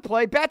 makes the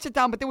play, bats it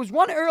down. But there was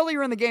one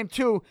earlier in the game,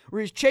 too,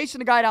 where he's chasing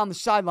the guy down the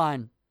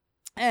sideline.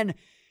 And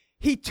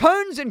he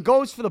turns and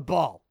goes for the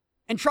ball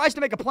and tries to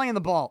make a play on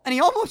the ball. And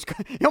he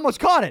almost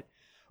caught it.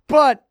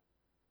 But,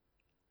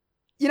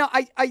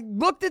 I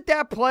looked at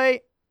that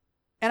play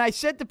and I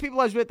said to people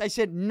I was with, I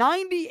said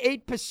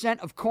 98%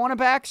 of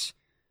cornerbacks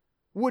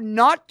would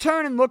not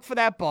turn and look for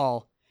that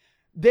ball.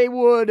 They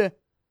would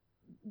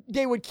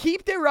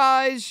keep their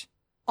eyes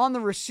on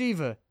the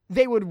receiver.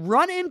 They would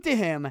run into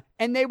him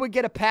and they would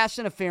get a pass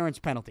interference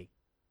penalty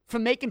for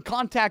making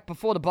contact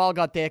before the ball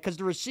got there, because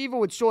the receiver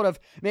would sort of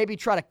maybe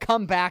try to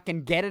come back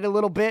and get it a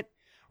little bit,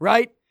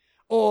 right?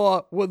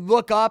 Or would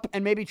look up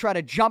and maybe try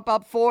to jump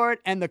up for it,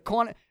 and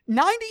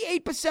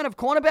 98% of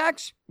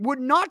cornerbacks would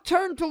not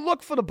turn to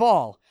look for the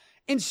ball.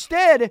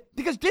 Instead,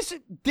 because this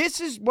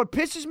is what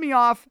pisses me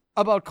off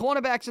about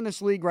cornerbacks in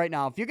this league right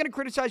now. If you're going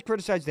to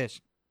criticize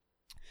this.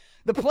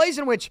 The plays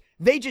in which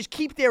they just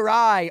keep their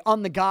eye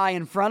on the guy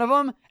in front of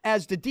them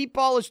as the deep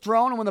ball is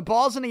thrown, and when the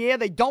ball's in the air,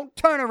 they don't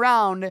turn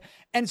around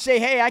and say,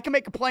 hey, I can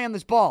make a play on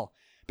this ball.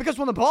 Because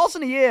when the ball's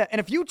in the air, and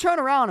if you turn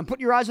around and put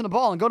your eyes on the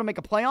ball and go to make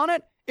a play on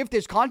it, if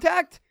there's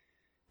contact,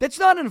 that's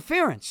not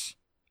interference.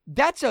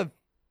 That's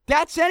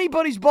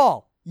anybody's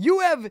ball.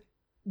 You have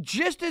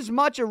just as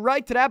much a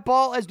right to that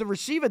ball as the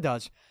receiver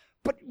does.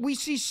 But we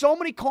see so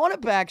many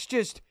cornerbacks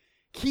just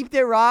keep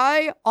their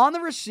eye on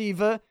the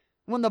receiver.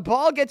 When the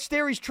ball gets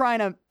there, he's trying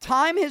to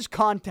time his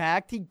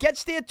contact. He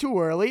gets there too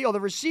early, or the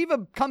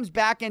receiver comes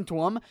back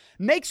into him,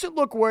 makes it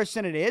look worse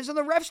than it is, and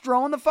the ref's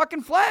throwing the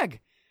fucking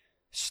flag.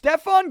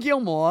 Stephon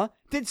Gilmore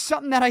did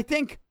something that I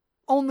think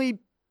only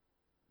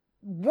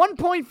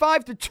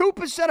 1.5 to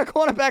 2% of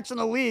cornerbacks in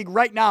the league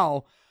right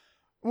now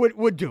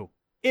would do.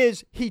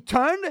 Is he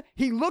turned,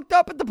 he looked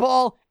up at the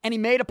ball, and he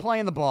made a play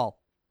on the ball.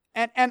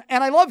 And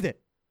I loved it.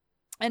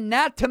 And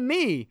that, to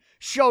me,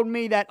 showed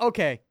me that,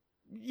 okay,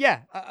 yeah,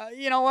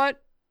 you know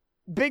what?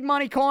 Big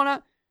money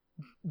corner,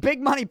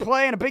 big money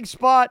play in a big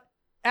spot,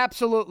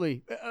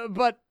 absolutely.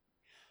 But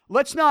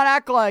let's not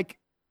act like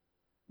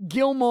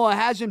Gilmore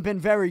hasn't been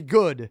very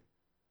good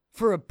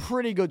for a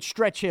pretty good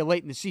stretch here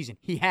late in the season.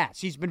 He has.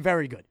 He's been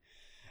very good.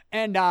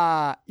 And,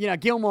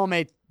 Gilmore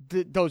made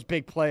those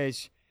big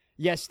plays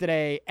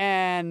yesterday,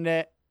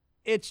 and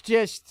it's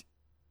just,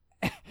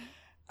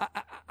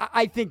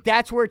 I think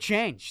that's where it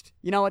changed.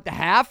 At the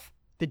half,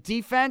 the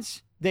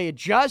defense, they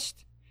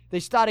adjust. They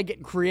started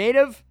getting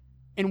creative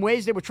in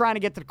ways they were trying to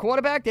get to the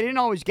quarterback. They didn't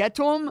always get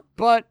to him,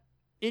 but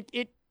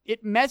it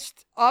it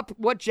messed up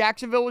what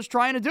Jacksonville was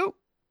trying to do.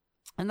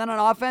 And then on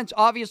offense,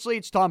 obviously,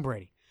 it's Tom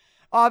Brady.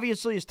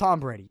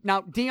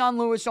 Now, Dion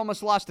Lewis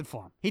almost lost it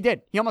for him. He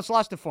did. He almost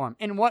lost it for him.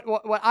 And what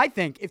I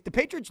think, if the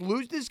Patriots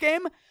lose this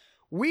game,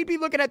 we'd be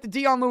looking at the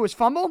Dion Lewis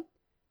fumble.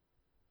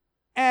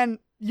 And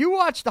you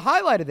watched the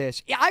highlight of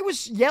this. I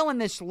was yelling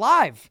this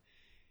live.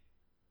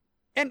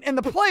 And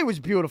the play was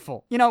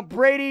beautiful.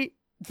 Brady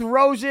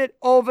throws it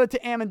over to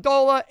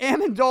Amendola.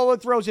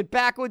 Amendola throws it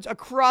backwards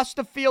across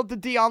the field to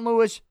Dion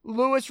Lewis.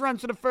 Lewis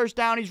runs to the first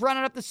down. He's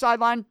running up the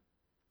sideline.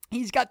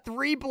 He's got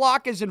 3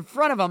 blockers in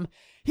front of him.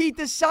 He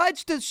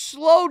decides to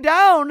slow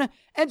down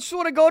and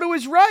sort of go to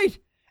his right.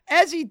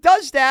 As he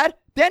does that,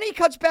 then he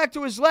cuts back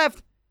to his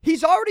left.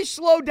 He's already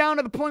slowed down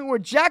to the point where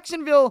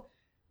Jacksonville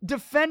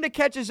defender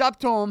catches up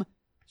to him,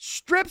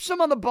 strips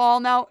him on the ball.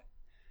 Now,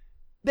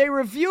 they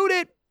reviewed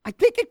it. I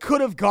think it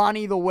could have gone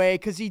either way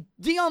because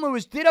Dion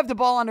Lewis did have the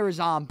ball under his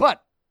arm.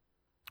 But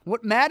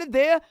what mattered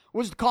there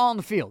was the call on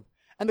the field.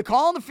 And the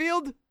call on the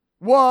field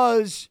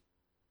was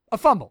a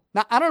fumble.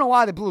 Now, I don't know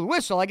why they blew the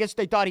whistle. I guess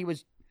they thought he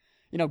was,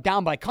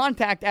 down by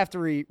contact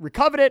after he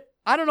recovered it.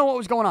 I don't know what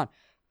was going on.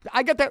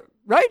 I got that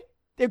right?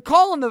 The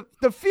call on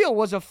the field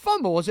was a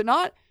fumble, was it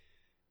not?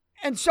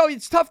 And so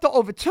it's tough to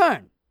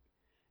overturn.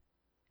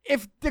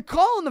 If the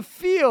call on the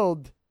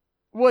field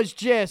was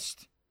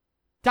just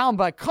down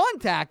by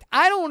contact,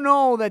 I don't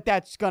know that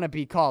that's going to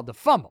be called a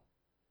fumble.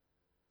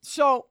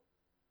 So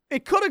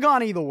it could have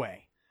gone either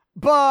way.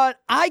 But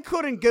I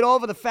couldn't get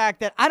over the fact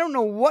that I don't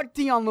know what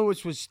Dion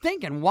Lewis was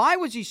thinking. Why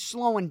was he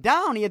slowing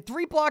down? He had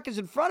 3 blockers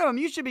in front of him.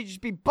 You should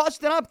just be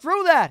busting up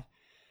through that.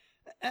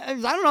 I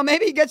don't know.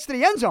 Maybe he gets to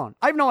the end zone.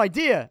 I have no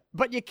idea.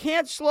 But you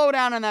can't slow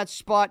down in that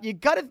spot. You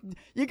gotta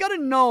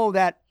know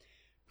that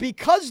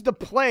because the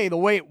play the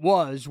way it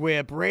was,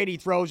 where Brady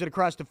throws it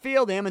across the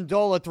field,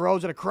 Amendola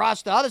throws it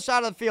across the other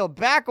side of the field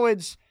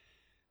backwards,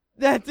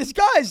 that this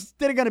guy's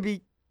going to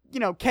be,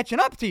 catching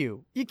up to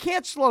you. You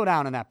can't slow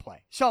down in that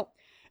play. So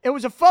it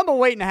was a fumble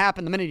waiting to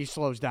happen the minute he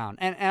slows down.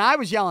 And I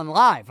was yelling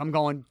live. I'm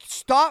going,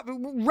 stop,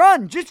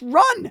 run, just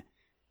run.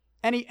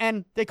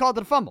 And they called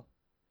it a fumble.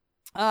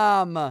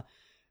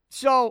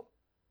 So,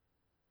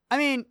 I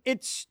mean,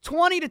 it's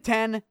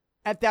 20-10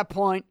 at that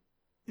point.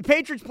 The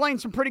Patriots playing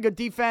some pretty good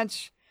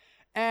defense.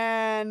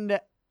 And,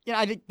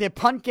 I think their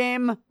punt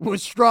game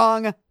was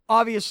strong,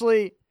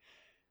 obviously.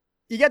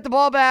 You get the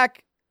ball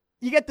back.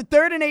 You get the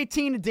 3rd and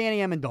 18 to Danny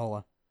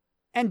Amendola.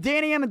 And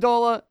Danny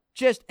Amendola,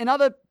 just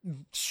another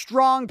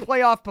strong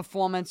playoff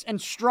performance.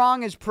 And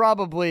strong is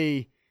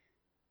probably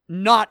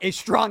not a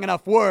strong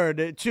enough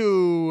word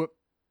to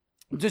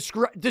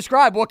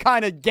describe what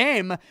kind of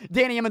game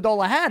Danny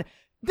Amendola had.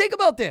 Think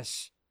about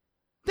this.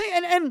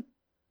 It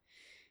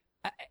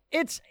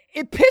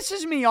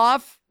pisses me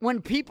off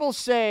when people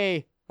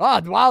say,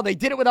 oh, wow, they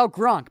did it without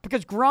Gronk.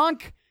 Because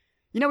Gronk,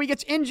 he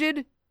gets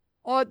injured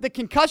or the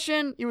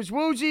concussion. He was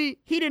woozy.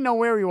 He didn't know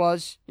where he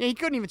was. He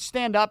couldn't even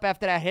stand up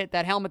after that hit,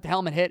 that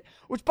helmet-to-helmet hit,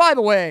 which, by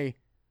the way,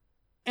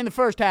 in the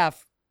first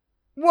half,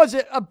 was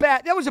a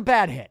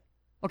bad hit.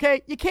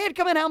 Okay? You can't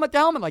come in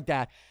helmet-to-helmet like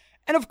that.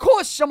 And, of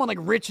course, someone like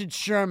Richard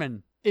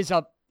Sherman is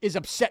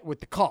upset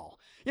with the call.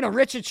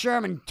 Richard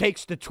Sherman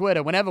takes to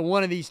Twitter whenever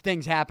one of these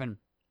things happen.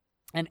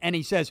 And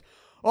he says,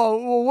 oh,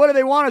 well, what do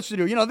they want us to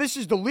do? This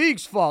is the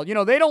league's fault. They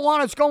don't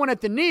want us going at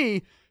the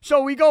knee,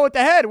 so we go at the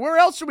head. Where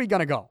else are we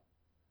going to go?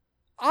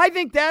 I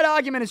think that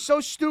argument is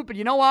so stupid.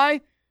 You know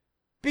why?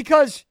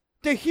 Because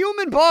the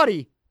human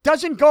body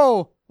doesn't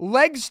go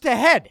legs to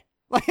head.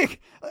 Like,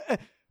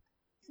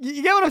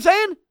 you get what I'm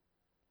saying?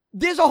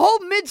 There's a whole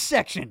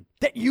midsection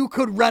that you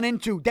could run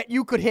into, that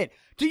you could hit.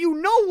 Do you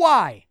know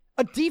why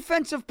a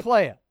defensive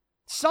player,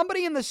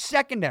 somebody in the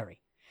secondary,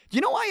 do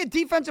you know why a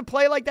defensive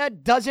player like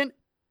that doesn't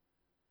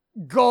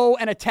go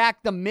and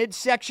attack the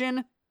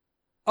midsection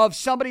of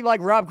somebody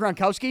like Rob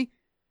Gronkowski?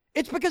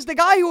 It's because the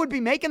guy who would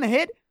be making the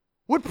hit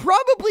would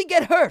probably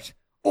get hurt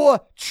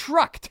or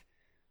trucked,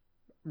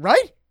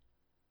 right?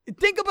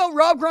 Think about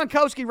Rob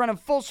Gronkowski running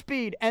full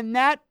speed and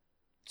that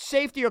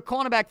safety or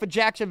cornerback for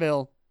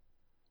Jacksonville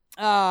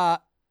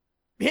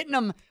hitting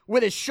him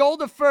with his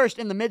shoulder first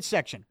in the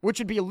midsection, which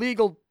would be a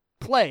legal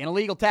play, an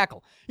illegal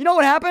tackle. You know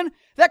what happened?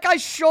 That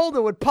guy's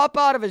shoulder would pop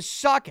out of his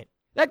socket.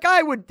 That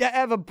guy would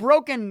have a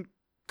broken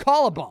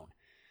collarbone.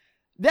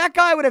 That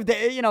guy would have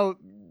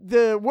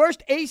the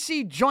worst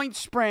AC joint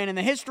sprain in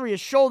the history of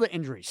shoulder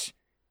injuries.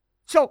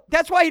 So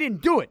that's why he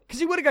didn't do it, because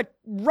he would have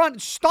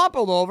got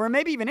stompled over and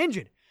maybe even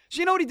injured. So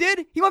you know what he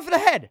did? He went for the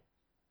head.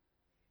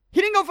 He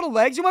didn't go for the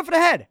legs. He went for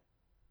the head.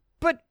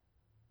 But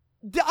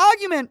the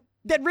argument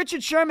that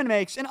Richard Sherman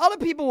makes, and other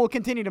people will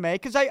continue to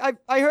make, because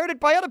I heard it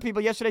by other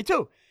people yesterday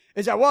too,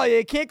 is that, well,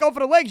 you can't go for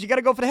the legs. You got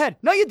to go for the head.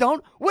 No, you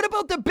don't. What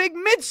about the big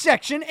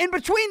midsection in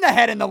between the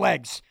head and the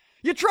legs?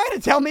 You're trying to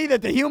tell me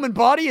that the human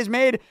body is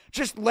made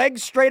just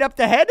legs straight up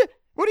the head?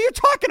 What are you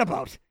talking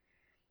about?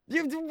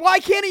 Why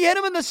can't he hit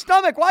him in the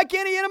stomach? Why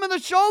can't he hit him in the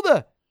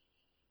shoulder?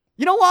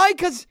 You know why?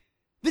 Because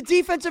the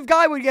defensive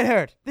guy would get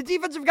hurt. The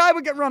defensive guy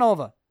would get run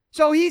over.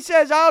 So he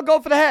says, I'll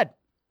go for the head.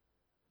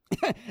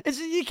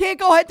 You can't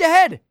go head to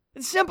head.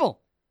 It's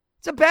simple.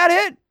 It's a bad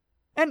hit.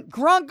 And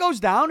Gronk goes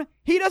down.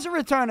 He doesn't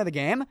return to the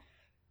game.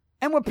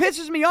 And what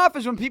pisses me off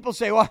is when people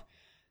say, well,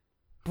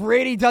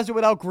 Brady does it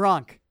without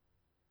Gronk.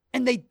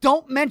 And they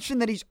don't mention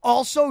that he's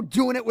also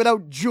doing it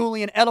without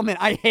Julian Edelman.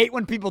 I hate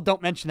when people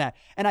don't mention that.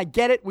 And I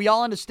get it. We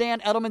all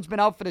understand Edelman's been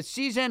out for the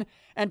season.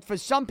 And for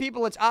some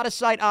people, it's out of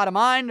sight, out of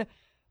mind.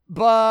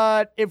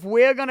 But if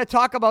we're going to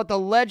talk about the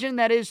legend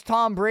that is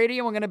Tom Brady,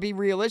 and we're going to be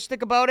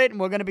realistic about it, and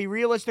we're going to be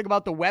realistic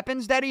about the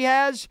weapons that he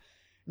has,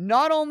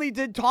 not only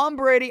did Tom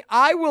Brady,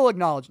 I will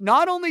acknowledge,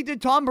 not only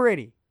did Tom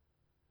Brady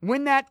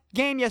win that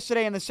game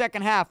yesterday in the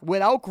second half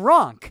without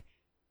Gronk,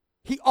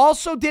 he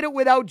also did it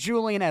without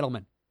Julian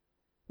Edelman.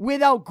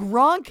 Without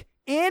Gronk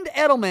and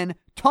Edelman,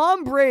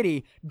 Tom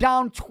Brady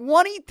down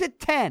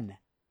 20-10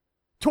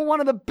 to one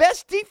of the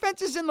best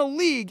defenses in the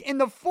league in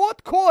the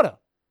fourth quarter.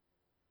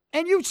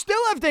 And you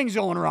still have things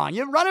going wrong.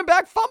 You're running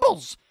back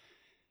fumbles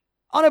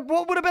on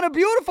what would have been a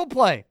beautiful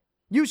play.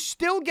 You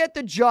still get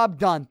the job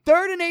done.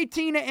 3rd and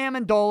 18 to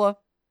Amendola.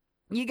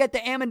 You get the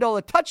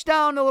Amendola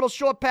touchdown, a little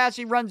short pass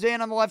he runs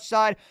in on the left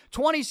side.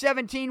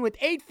 2017 with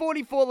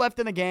 8:44 left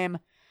in the game.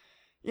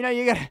 You know,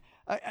 you got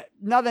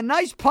another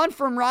nice punt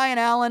from Ryan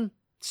Allen.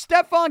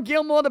 Stephon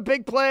Gilmore, the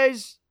big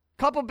plays.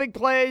 Couple big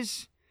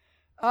plays.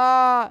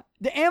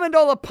 The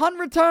Amendola punt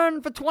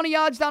return for 20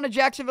 yards down to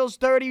Jacksonville's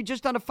 30,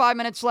 just under 5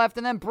 minutes left.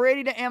 And then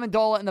Brady to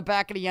Amendola in the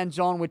back of the end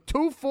zone with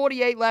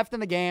 2:48 left in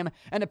the game.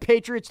 And the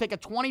Patriots take a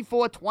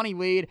 24-20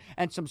 lead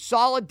and some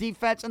solid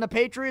defense. And the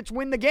Patriots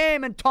win the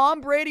game. And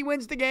Tom Brady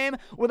wins the game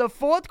with a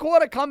fourth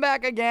quarter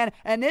comeback again.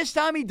 And this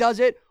time he does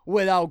it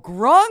without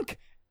Gronk.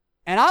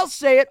 And I'll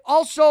say it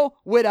also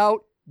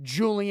without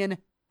Julian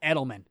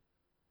Edelman.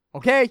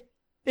 Okay?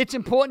 It's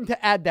important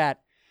to add that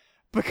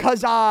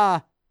because,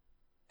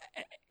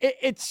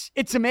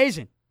 It's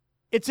amazing.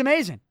 It's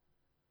amazing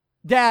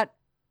that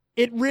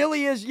it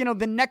really is, you know,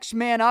 the next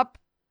man up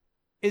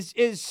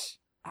is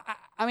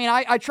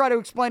I try to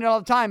explain it all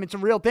the time. It's a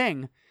real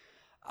thing.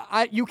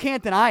 You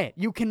can't deny it.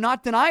 You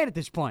cannot deny it at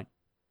this point.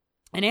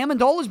 And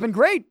Amendola's been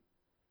great.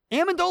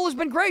 Amendola's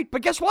been great.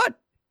 But guess what?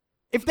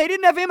 If they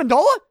didn't have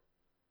Amendola,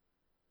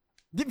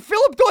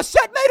 Philip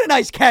Dorsett made a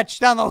nice catch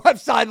down the left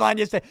sideline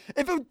yesterday.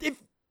 If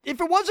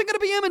it wasn't going to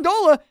be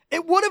Amendola,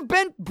 it would have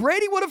been,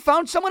 Brady would have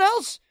found someone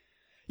else.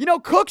 You know,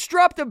 Cooks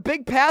dropped a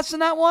big pass in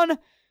that one,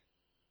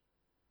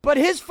 but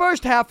his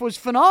first half was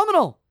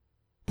phenomenal.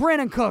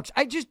 Brandon Cooks.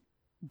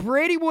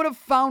 Brady would have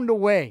found a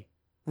way,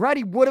 right?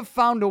 He would have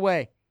found a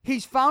way.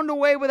 He's found a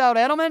way without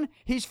Edelman.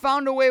 He's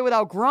found a way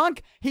without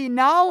Gronk. He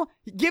now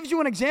gives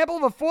you an example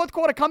of a fourth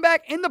quarter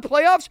comeback in the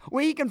playoffs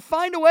where he can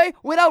find a way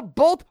without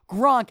both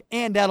Gronk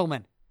and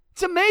Edelman.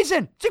 It's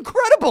amazing. It's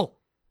incredible.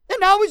 And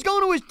now he's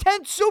going to his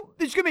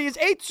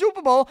 8th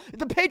Super Bowl,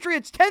 the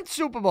Patriots' 10th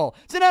Super Bowl.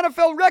 It's an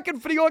NFL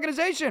record for the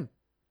organization.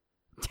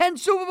 10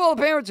 Super Bowl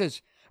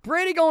appearances.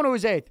 Brady going to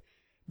his 8th.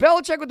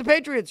 Belichick with the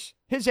Patriots,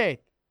 his 8th.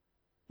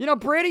 You know,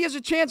 Brady has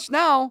a chance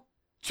now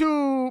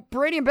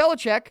Brady and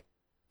Belichick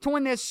to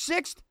win their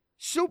 6th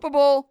Super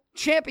Bowl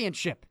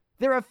championship.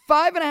 They're a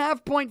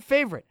 5.5-point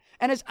favorite.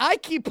 And as I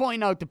keep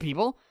pointing out to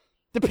people,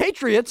 the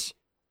Patriots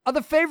are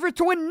the favorite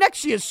to win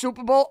next year's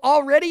Super Bowl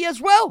already as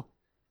well.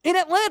 In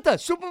Atlanta,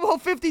 Super Bowl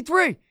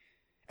 53.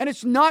 And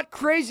it's not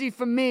crazy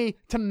for me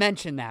to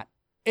mention that.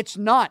 It's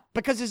not.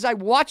 Because as I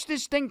watched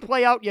this thing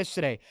play out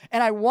yesterday,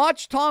 and I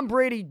watched Tom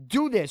Brady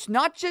do this,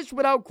 not just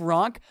without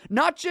Gronk,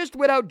 not just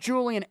without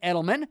Julian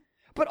Edelman,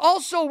 but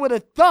also with a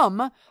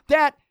thumb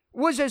that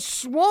was as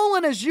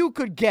swollen as you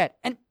could get.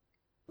 And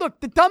look,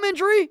 the thumb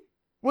injury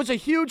was a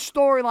huge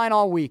storyline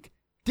all week.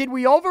 Did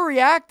we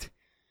overreact?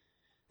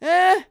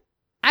 I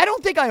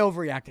don't think I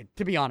overreacted,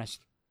 to be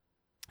honest.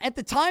 At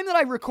the time that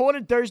I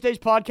recorded Thursday's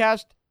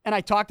podcast and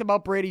I talked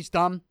about Brady's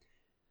thumb,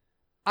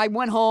 I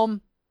went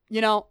home,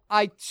 you know,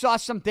 I saw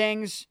some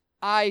things.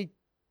 I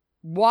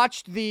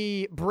watched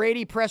the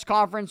Brady press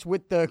conference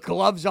with the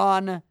gloves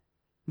on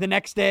the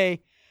next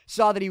day,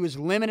 saw that he was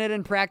limited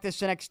in practice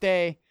the next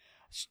day,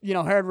 you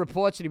know, heard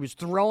reports that he was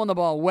throwing the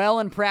ball well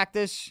in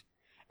practice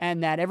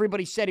and that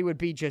everybody said he would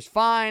be just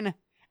fine.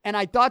 And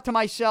I thought to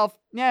myself,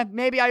 yeah,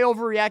 maybe I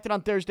overreacted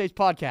on Thursday's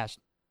podcast.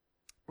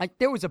 Like,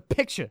 there was a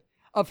picture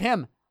of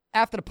him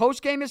after the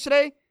postgame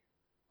yesterday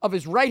of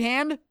his right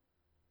hand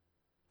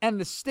and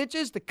the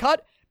stitches, the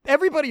cut.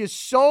 Everybody is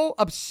so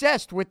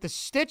obsessed with the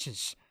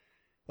stitches.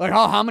 Like,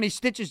 oh, how many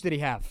stitches did he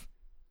have?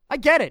 I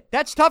get it.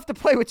 That's tough to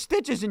play with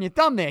stitches in your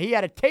thumb there. He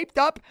had it taped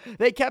up.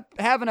 They kept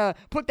having to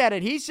put that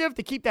adhesive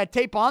to keep that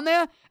tape on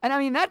there. And I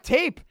mean, that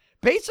tape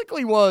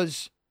basically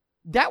was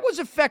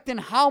affecting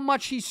how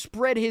much he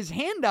spread his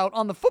hand out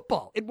on the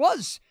football. It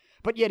was.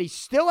 But yet he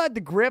still had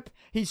the grip.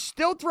 He's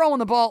still throwing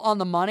the ball on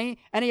the money.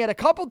 And he had a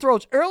couple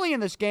throws early in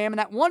this game. And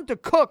that one to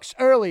Cooks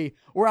early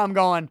where I'm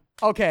going,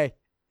 okay,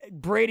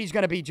 Brady's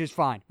going to be just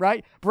fine,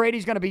 right?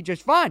 Brady's going to be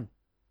just fine.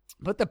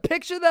 But the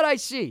picture that I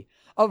see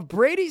of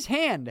Brady's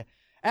hand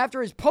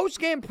after his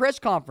post-game press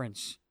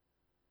conference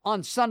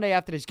on Sunday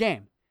after this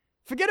game,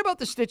 forget about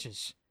the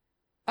stitches.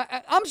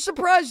 I'm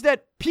surprised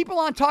that people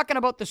aren't talking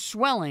about the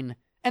swelling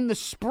and the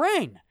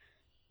sprain.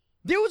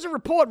 There was a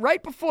report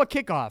right before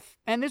kickoff,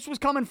 and this was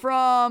coming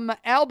from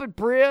Albert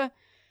Breer.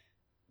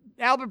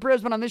 Albert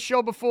Breer's been on this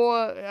show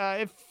before.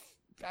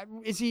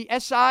 Is he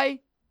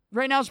SI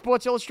right now,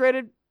 Sports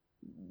Illustrated?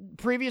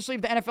 Previously,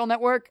 the NFL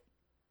Network.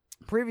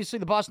 Previously,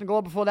 the Boston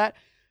Globe before that.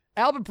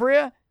 Albert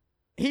Breer,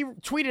 he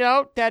tweeted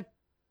out that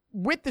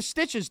with the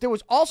stitches, there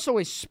was also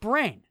a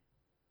sprain.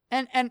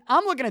 And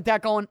I'm looking at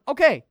that going,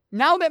 okay,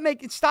 now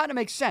it's starting to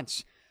make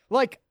sense.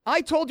 Like,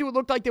 I told you it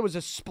looked like there was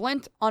a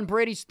splint on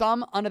Brady's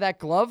thumb under that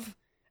glove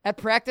at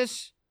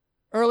practice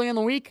early in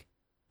the week.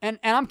 And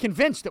I'm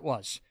convinced it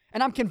was.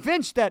 And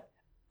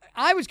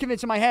I was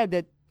convinced in my head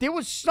that there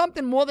was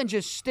something more than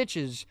just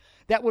stitches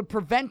that would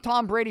prevent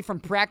Tom Brady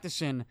from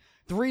practicing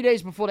 3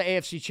 days before the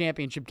AFC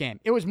Championship game.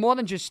 It was more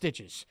than just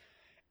stitches.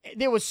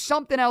 There was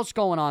something else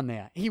going on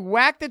there. He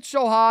whacked it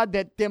so hard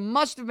that there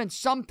must have been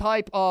some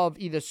type of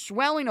either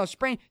swelling or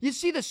sprain. You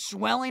see the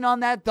swelling on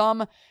that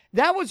thumb?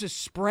 That was a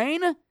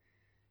sprain?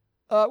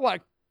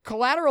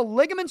 Collateral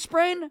ligament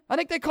sprain? I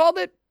think they called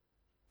it.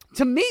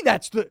 To me,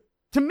 that's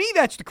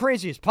the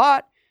craziest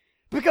part,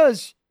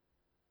 because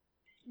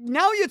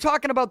now you're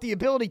talking about the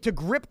ability to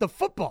grip the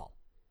football.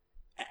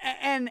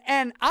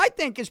 And I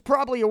think is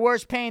probably a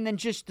worse pain than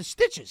just the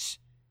stitches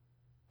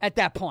at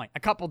that point, a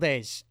couple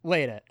days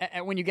later,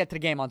 when you get to the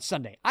game on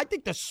Sunday. I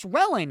think the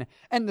swelling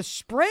and the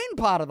sprain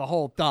part of the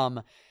whole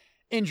thumb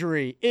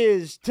injury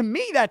is, to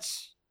me,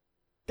 that's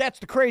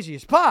the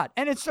craziest part.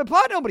 And it's the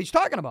part nobody's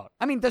talking about.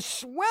 I mean, the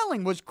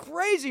swelling was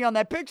crazy on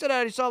that picture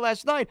that I saw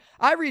last night.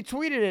 I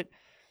retweeted it.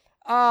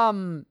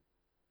 I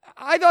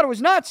thought it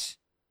was nuts.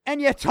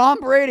 And yet Tom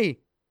Brady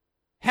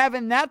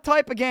having that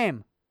type of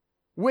game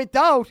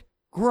without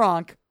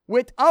Gronk,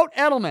 without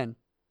Edelman,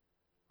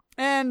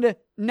 and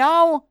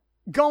now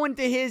going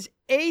to his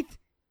 8th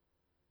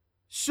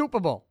Super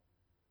Bowl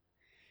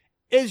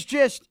is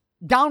just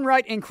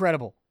downright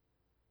incredible.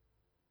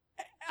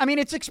 I mean,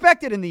 it's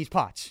expected in these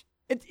pots.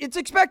 It's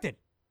expected.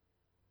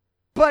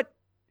 But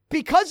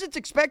because it's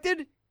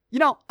expected,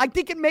 I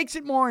think it makes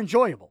it more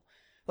enjoyable.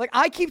 Like,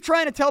 I keep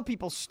trying to tell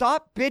people,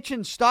 stop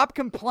bitching, stop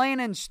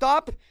complaining,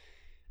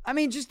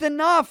 just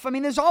enough. I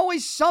mean, there's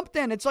always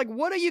something. It's like,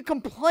 what are you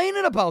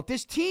complaining about?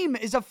 This team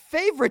is a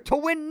favorite to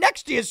win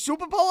next year's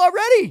Super Bowl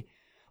already.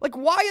 Like,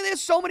 why are there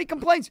so many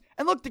complaints?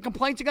 And look, the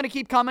complaints are going to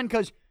keep coming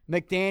because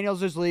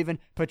McDaniels is leaving,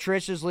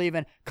 Patricia's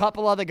leaving, a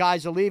couple other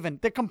guys are leaving.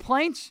 The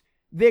complaints,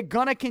 they're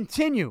going to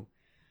continue.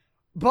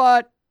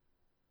 But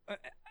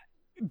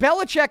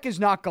Belichick is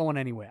not going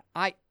anywhere.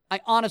 I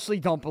honestly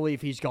don't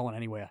believe he's going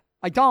anywhere.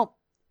 I don't.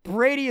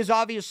 Brady is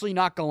obviously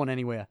not going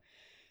anywhere.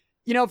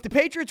 If the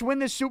Patriots win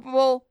this Super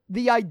Bowl,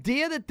 the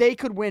idea that they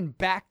could win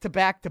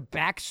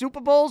back-to-back-to-back Super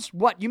Bowls,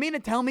 what, you mean to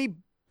tell me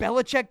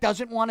Belichick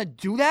doesn't want to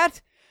do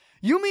that?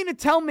 You mean to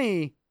tell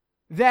me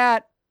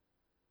that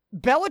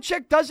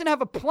Belichick doesn't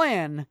have a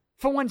plan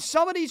for when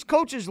some of these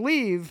coaches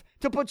leave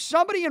to put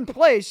somebody in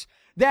place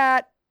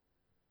that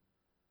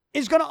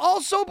is going to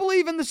also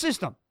believe in the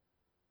system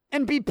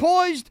and be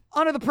poised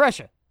under the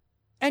pressure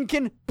and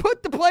can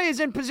put the players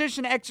in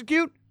position to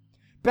execute?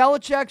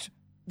 Belichick's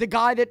the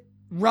guy that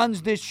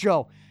runs this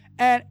show.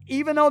 And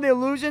even though they're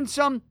losing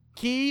some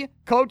key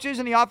coaches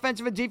in the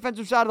offensive and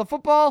defensive side of the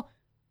football,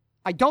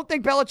 I don't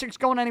think Belichick's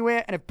going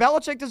anywhere. And if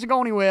Belichick doesn't go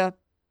anywhere,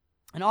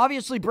 and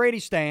obviously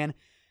Brady's staying,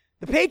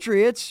 the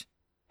Patriots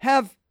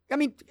have,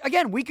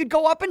 again, we could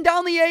go up and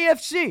down the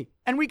AFC,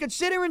 and we could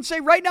sit here and say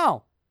right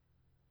now,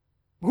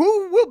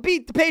 who will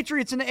beat the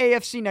Patriots in the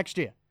AFC next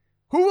year?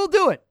 Who will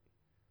do it?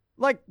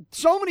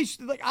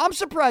 I'm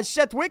surprised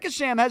Seth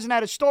Wickersham hasn't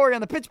had a story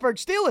on the Pittsburgh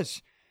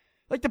Steelers.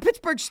 The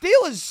Pittsburgh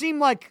Steelers seem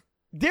like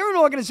they're an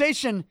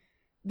organization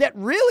that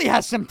really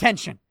has some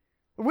tension.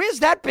 Where's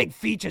that big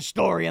feature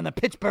story on the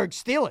Pittsburgh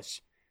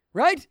Steelers?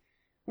 Right?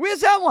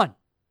 Where's that one?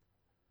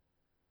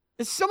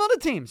 There's some other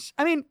teams.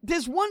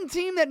 There's one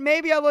team that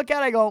maybe I look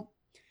at, I go,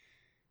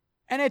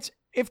 and it's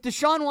if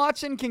Deshaun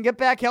Watson can get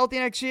back healthy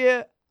next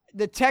year,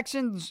 the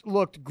Texans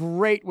looked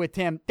great with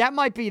him. That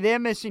might be their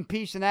missing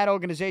piece in that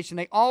organization.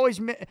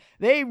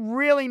 They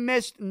really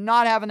missed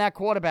not having that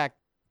quarterback.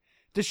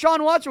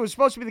 Deshaun Watson was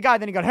supposed to be the guy,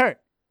 then he got hurt.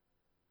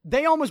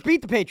 They almost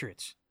beat the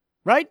Patriots,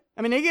 right?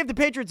 They gave the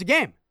Patriots a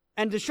game,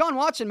 and Deshaun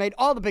Watson made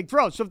all the big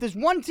throws. So if there's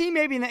one team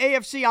maybe in the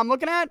AFC I'm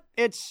looking at,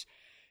 it's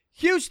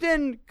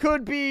Houston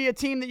could be a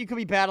team that you could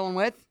be battling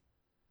with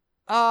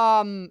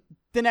the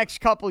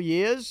next couple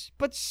years.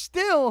 But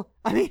still,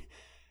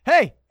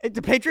 hey,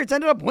 the Patriots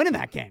ended up winning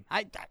that game.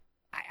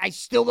 I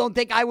still don't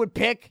think I would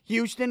pick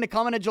Houston to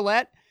come into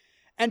Gillette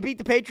and beat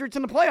the Patriots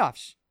in the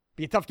playoffs.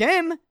 Be a tough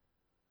game,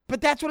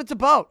 but that's what it's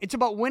about. It's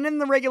about winning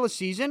the regular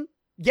season,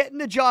 getting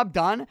the job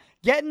done,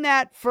 getting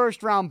that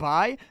first round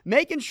bye,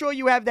 making sure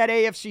you have that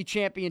AFC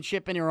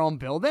Championship in your own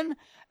building,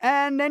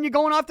 and then you're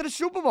going off to the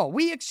Super Bowl.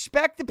 We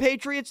expect the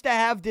Patriots to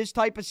have this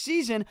type of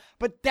season,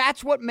 but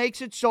that's what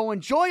makes it so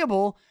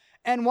enjoyable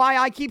and why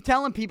I keep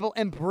telling people,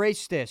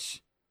 embrace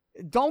this.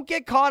 Don't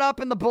get caught up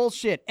in the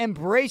bullshit.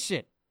 Embrace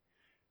it.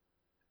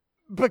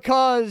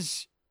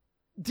 Because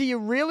do you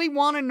really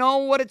want to know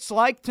what it's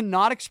like to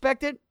not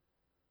expect it?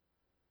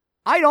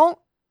 I don't.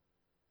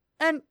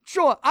 And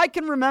sure, I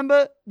can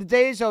remember the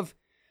days of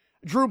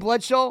Drew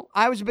Bledsoe.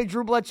 I was a big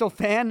Drew Bledsoe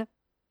fan.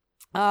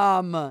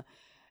 And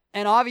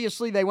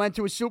obviously they went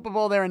to a Super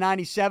Bowl there in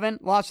 97,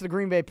 lost to the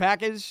Green Bay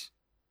Packers.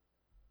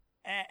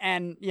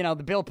 And,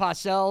 the Bill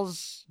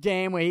Parcells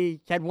game where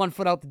he had one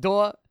foot out the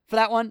door for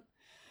that one.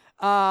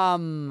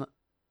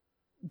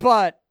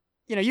 But,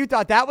 you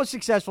thought that was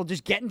successful,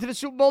 just getting to the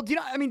Super Bowl. Do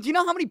you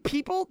know how many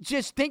people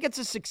just think it's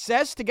a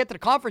success to get to the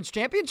conference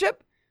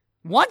championship?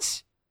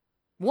 Once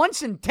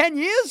in 10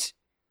 years?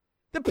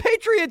 The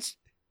Patriots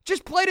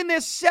just played in their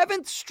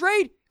 7th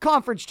straight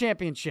conference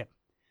championship.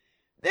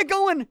 They're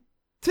going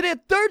to their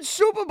 3rd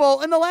Super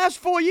Bowl in the last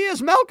 4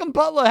 years. Malcolm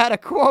Butler had a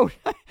quote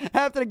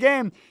after the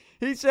game.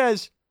 He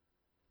says,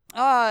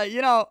 what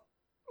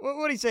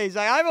did he say? He's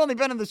like, I've only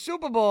been in the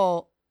Super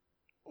Bowl,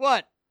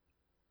 4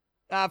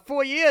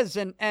 years,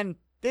 and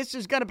this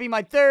is going to be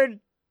my 3rd.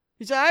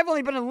 He said, I've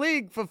only been in the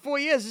league for 4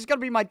 years. This is going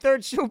to be my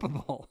 3rd Super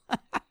Bowl.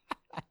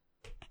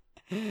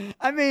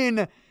 I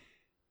mean,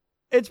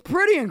 it's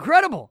pretty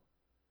incredible.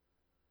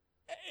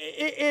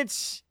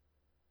 It's,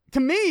 to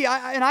me,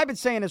 and I've been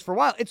saying this for a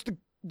while, it's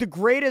the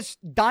greatest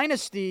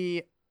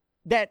dynasty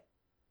that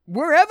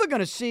we're ever going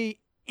to see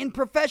in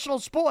professional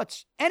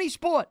sports, any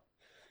sport.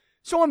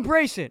 So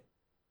embrace it.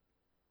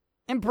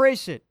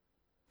 Embrace it.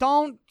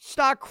 Don't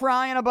start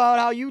crying about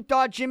how you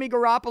thought Jimmy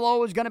Garoppolo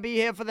was going to be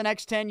here for the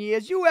next 10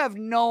 years. You have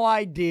no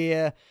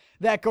idea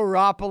that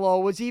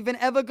Garoppolo was even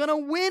ever going to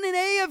win an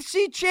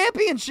AFC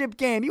Championship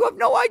game. You have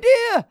no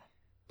idea.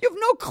 You have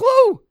no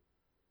clue.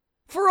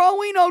 For all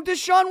we know,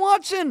 Deshaun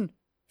Watson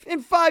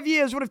in 5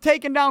 years would have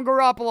taken down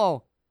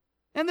Garoppolo.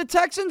 And the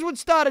Texans would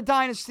start a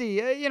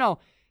dynasty. You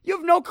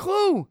have no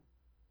clue.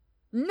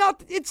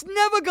 It's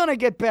never going to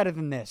get better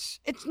than this.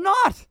 It's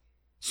not.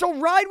 So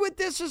ride with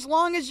this as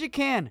long as you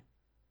can.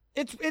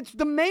 It's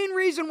the main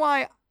reason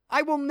why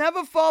I will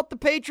never fault the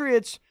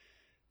Patriots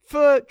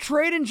for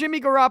trading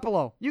Jimmy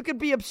Garoppolo. You could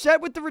be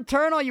upset with the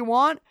return all you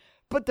want,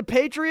 but the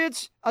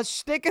Patriots are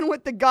sticking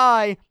with the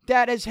guy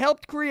that has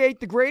helped create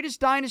the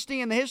greatest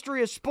dynasty in the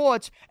history of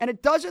sports, and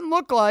it doesn't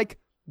look like,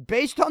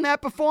 based on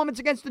that performance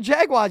against the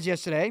Jaguars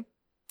yesterday,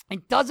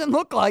 it doesn't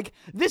look like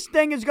this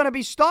thing is going to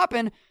be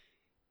stopping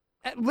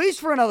at least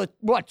for another,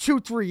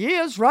 2-3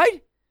 years,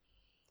 right?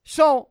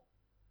 So,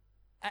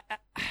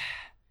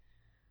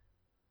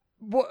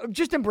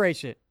 just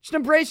embrace it. Just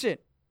embrace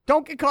it.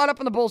 Don't get caught up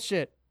in the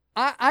bullshit.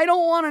 I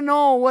don't want to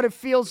know what it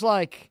feels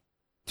like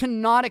to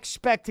not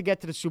expect to get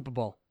to the Super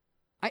Bowl.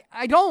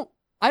 I don't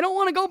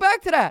want to go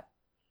back to that.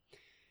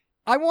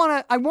 I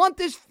want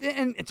this,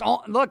 and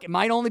look, it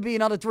might only be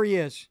another 3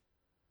 years.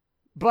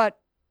 But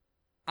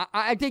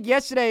I think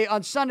yesterday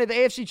on Sunday, the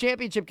AFC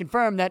Championship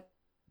confirmed that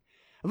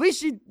at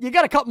least you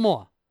got a couple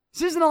more.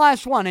 This isn't the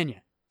last one, in you.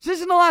 This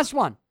isn't the last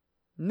one.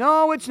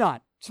 No, it's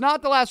not. It's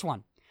not the last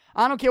one.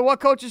 I don't care what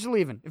coaches are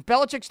leaving. If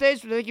Belichick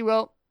stays, which I think he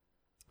will,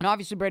 and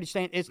obviously Brady's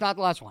staying, it's not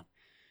the last one.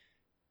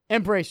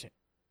 Embrace it.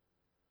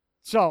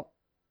 So,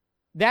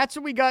 that's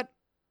what we got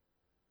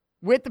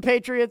with the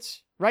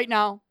Patriots right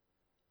now.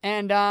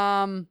 And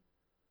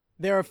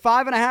they're a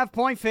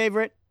 5.5-point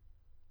favorite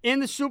in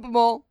the Super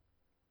Bowl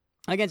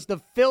against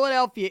the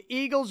Philadelphia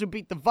Eagles, who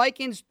beat the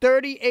Vikings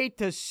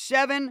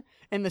 38-7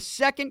 in the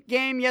second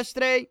game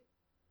yesterday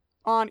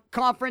on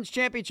Conference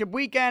Championship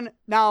weekend.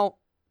 Now,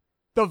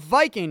 the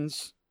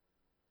Vikings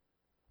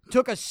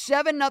took a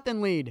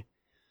 7-0 lead.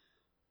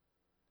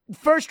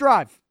 First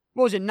drive,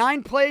 what was it,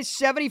 9 plays,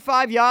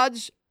 75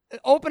 yards.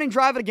 Opening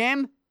drive of the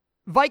game,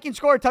 Vikings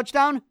scored a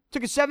touchdown,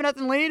 took a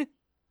 7-0 lead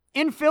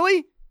in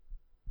Philly.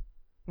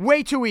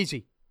 Way too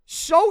easy.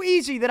 So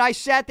easy that I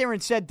sat there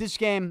and said, this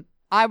game,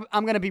 I'm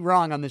going to be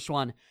wrong on this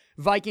one.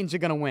 Vikings are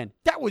going to win.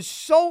 That was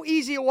so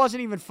easy, it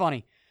wasn't even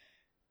funny.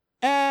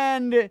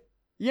 And,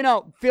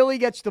 Philly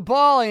gets the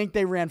ball. I think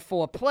they ran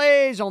 4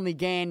 plays, only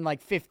gained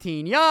like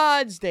 15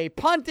 yards. They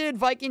punted.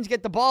 Vikings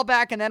get the ball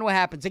back, and then what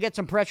happens? They get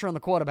some pressure on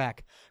the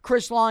quarterback.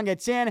 Chris Long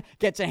gets in,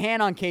 gets a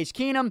hand on Case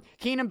Keenum.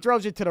 Keenum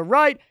throws it to the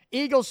right.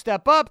 Eagles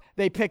step up.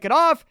 They pick it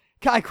off.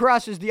 Guy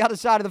crosses the other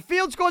side of the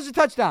field, scores a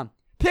touchdown.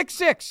 Pick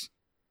 6.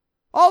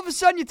 All of a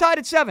sudden, you're tied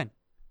at 7.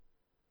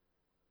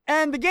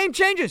 And the game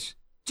changes,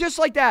 just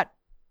like that.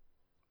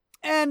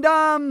 And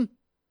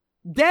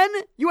then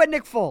you had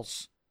Nick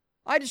Foles.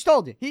 I just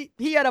told you,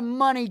 he had a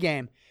money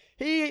game.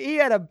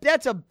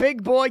 That's a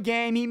big boy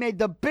game. He made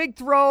the big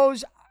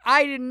throws.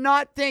 I did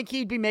not think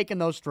he'd be making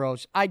those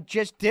throws. I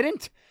just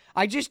didn't.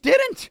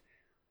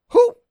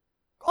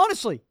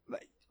 Honestly,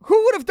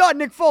 who would have thought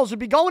Nick Foles would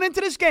be going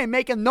into this game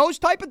making those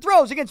type of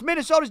throws against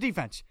Minnesota's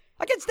defense?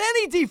 Against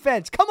any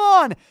defense. Come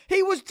on.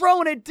 He was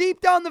throwing it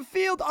deep down the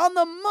field on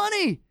the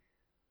money.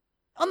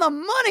 On the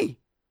money.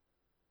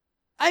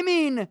 I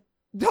mean,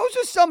 those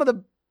are some of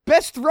the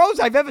best throws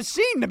I've ever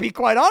seen, to be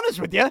quite honest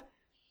with you.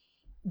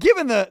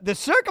 Given the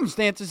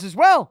circumstances as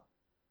well.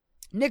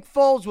 Nick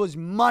Foles was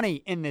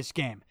money in this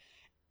game.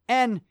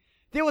 And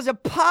there was a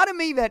part of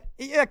me that,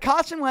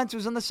 Carson Wentz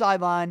was on the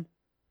sideline,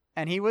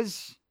 and he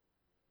was,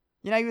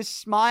 he was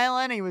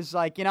smiling. He was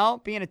like,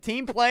 being a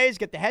team plays,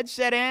 get the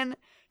headset in,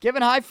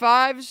 giving high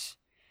fives.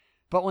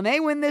 But when they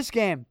win this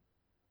game,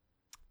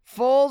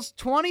 Foles,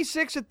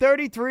 26 of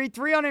 33,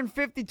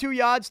 352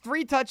 yards,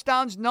 3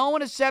 touchdowns, no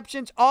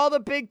interceptions, all the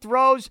big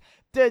throws.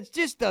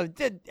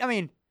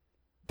 The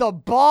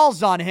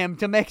balls on him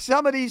to make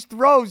some of these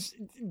throws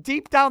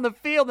deep down the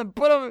field and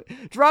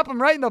drop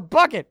them right in the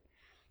bucket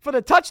for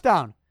the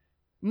touchdown.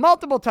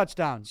 Multiple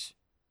touchdowns.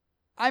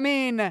 I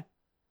mean,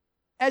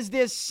 as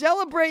they're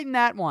celebrating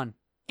that one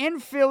in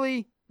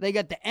Philly, they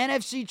got the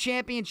NFC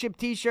Championship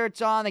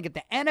t-shirts on. They got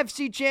the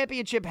NFC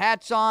Championship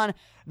hats on.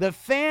 The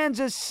fans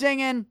are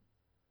singing.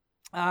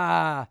 They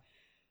got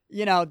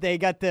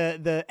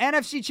the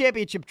NFC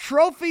Championship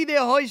trophy they're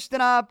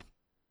hoisting up.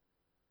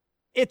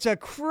 It's a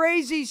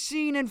crazy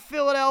scene in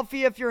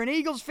Philadelphia. If you're an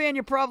Eagles fan,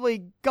 you're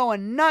probably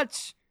going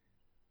nuts.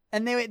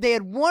 And they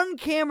had one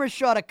camera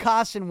shot of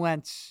Carson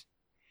Wentz.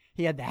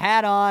 He had the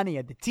hat on. He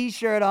had the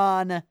t-shirt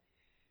on.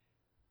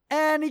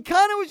 And he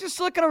kind of was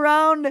just looking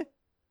around.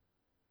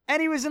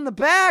 And he was in the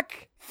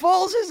back.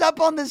 Foles is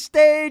up on the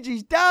stage.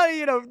 He's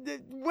down,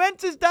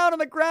 Wentz is down on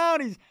the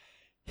ground.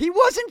 He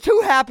wasn't too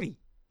happy.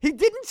 He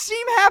didn't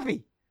seem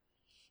happy.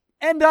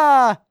 And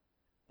I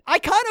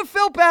kind of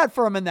felt bad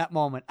for him in that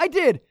moment. I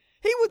did.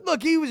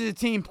 He was a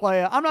team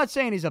player. I'm not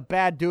saying he's a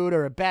bad dude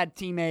or a bad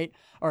teammate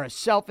or a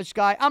selfish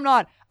guy. I'm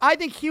not. I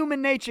think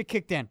human nature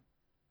kicked in.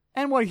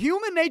 And what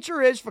human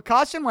nature is for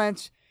Carson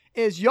Wentz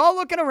is y'all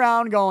looking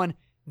around going,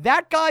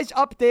 that guy's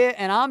up there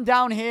and I'm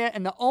down here,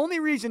 and the only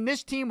reason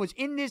this team was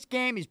in this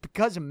game is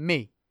because of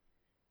me.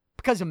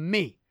 Because of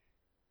me.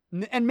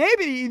 And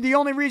maybe the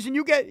only reason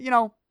you get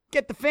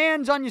the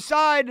fans on your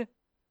side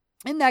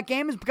in that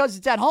game is because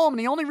it's at home, and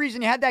the only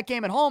reason you had that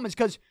game at home is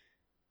because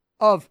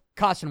of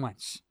Carson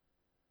Wentz.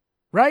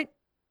 Right?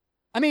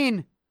 I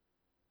mean,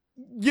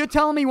 you're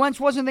telling me Wentz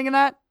wasn't thinking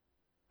that?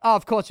 Oh,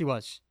 of course he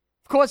was.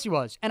 Of course he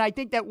was. And I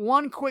think that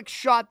one quick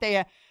shot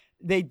they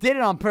did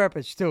it on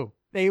purpose, too.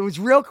 It was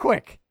real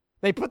quick.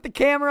 They put the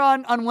camera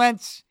on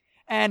Wentz,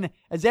 and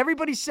as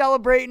everybody's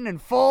celebrating,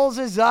 and Foles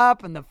is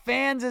up, and the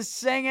fans is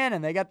singing,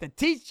 and they got the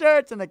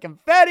t-shirts and the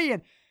confetti,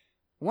 and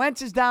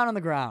Wentz is down on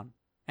the ground.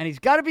 And he's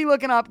got to be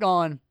looking up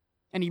going,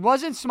 and he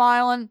wasn't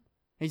smiling.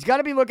 He's got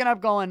to be looking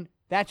up going,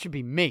 that should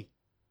be me.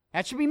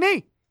 That should be me.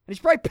 And he's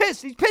probably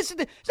pissed. He's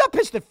not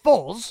pissed at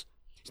Foles.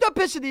 He's not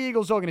pissed at the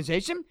Eagles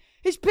organization.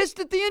 He's pissed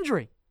at the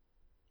injury.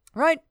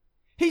 Right?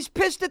 He's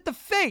pissed at the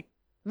fate,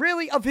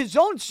 really, of his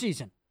own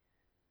season.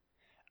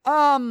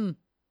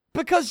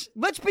 Because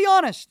let's be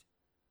honest.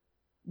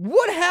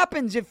 What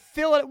happens if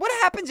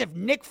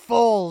Nick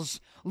Foles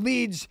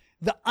leads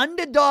the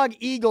underdog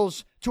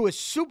Eagles to a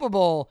Super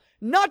Bowl,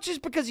 not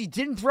just because he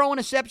didn't throw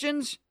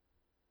interceptions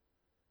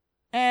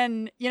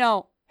and,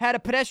 had a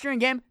pedestrian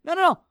game?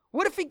 No.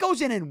 What if he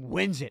goes in and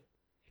wins it?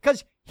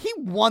 Because he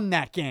won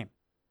that game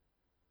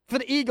for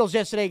the Eagles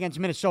yesterday against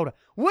Minnesota.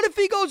 What if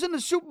he goes in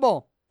the Super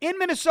Bowl in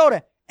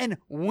Minnesota and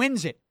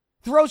wins it?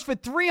 Throws for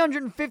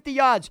 350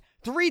 yards,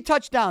 3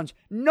 touchdowns,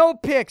 no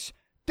picks,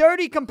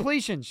 30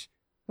 completions.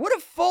 What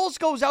if Foles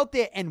goes out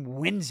there and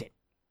wins it?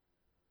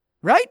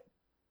 Right?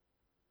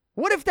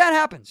 What if that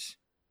happens?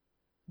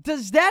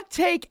 Does that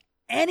take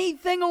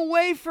anything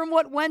away from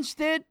what Wentz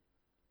did?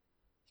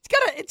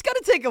 It's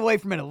gotta take away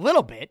from it a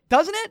little bit,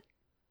 doesn't it?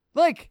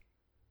 Like,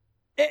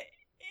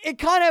 it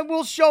kind of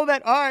will show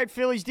that, all right,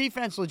 Philly's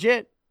defense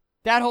legit.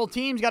 That whole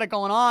team's got it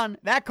going on.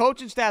 That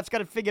coaching staff's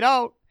got it figured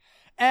out.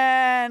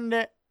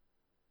 And,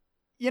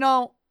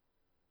 your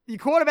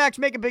quarterback's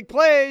making big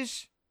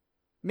plays.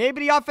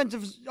 Maybe the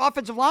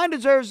offensive line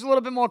deserves a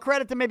little bit more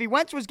credit than maybe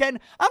Wentz was getting.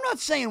 I'm not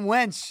saying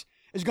Wentz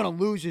is going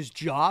to lose his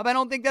job. I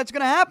don't think that's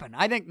going to happen.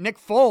 I think Nick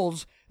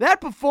Foles,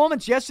 that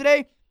performance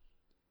yesterday,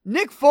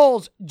 Nick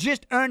Foles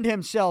just earned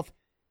himself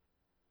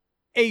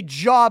a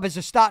job as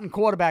a starting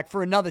quarterback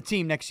for another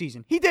team next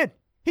season. He did.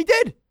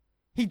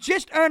 He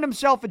just earned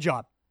himself a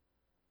job.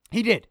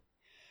 He did.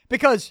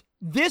 Because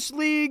this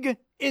league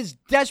is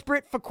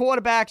desperate for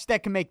quarterbacks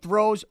that can make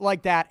throws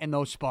like that in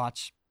those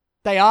spots.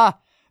 They are.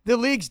 The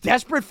league's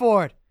desperate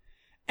for it.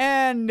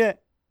 And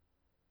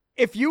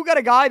if you got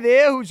a guy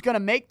there who's going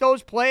to make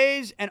those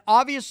plays and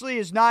obviously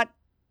is not,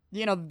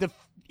 the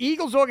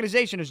Eagles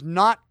organization is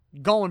not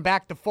going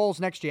back to Foles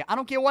next year. I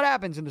don't care what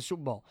happens in the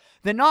Super Bowl.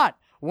 They're not.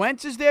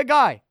 Wentz is their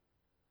guy.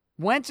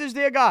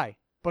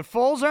 But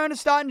Foles earned a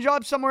starting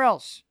job somewhere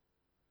else.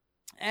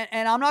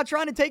 And I'm not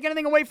trying to take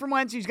anything away from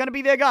Wentz. He's going to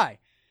be their guy.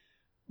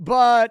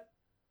 But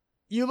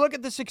you look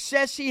at the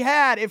success he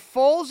had. If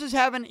Foles is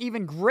having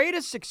even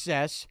greater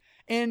success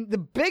in the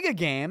bigger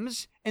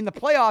games, in the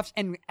playoffs,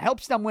 and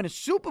helps them win a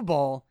Super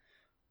Bowl,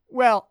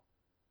 well,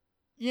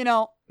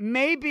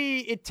 maybe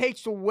it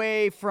takes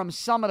away from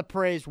some of the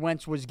praise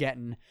Wentz was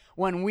getting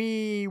when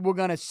we were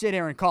going to sit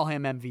here and call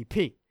him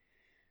MVP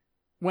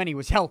when he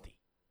was healthy.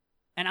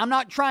 And I'm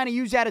not trying to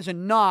use that as a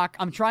knock.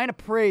 I'm trying to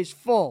praise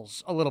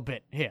Foles a little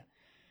bit here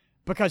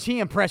because he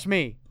impressed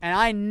me. And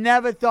I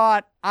never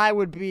thought I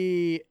would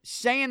be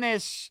saying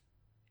this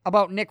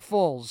about Nick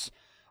Foles.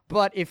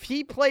 But if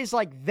he plays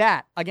like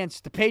that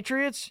against the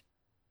Patriots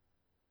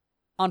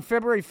on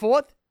February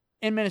 4th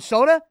in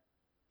Minnesota,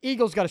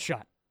 Eagles got a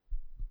shot.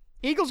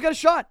 If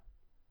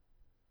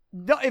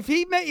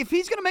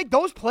he's going to make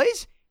those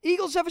plays,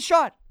 Eagles have a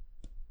shot.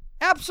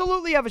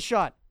 Absolutely have a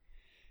shot.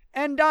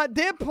 And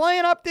they're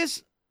playing up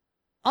this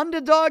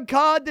underdog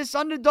card, this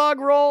underdog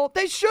role.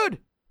 They should.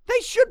 They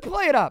should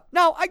play it up.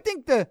 Now, I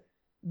think the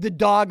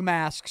dog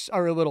masks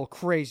are a little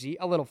crazy,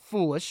 a little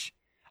foolish.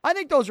 I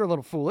think those are a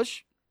little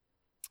foolish.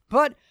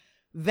 But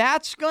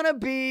that's going to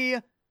be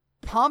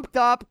pumped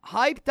up,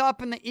 hyped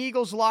up in the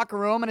Eagles locker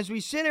room. And as we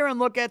sit here and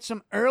look at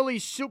some early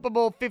Super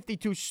Bowl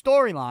 52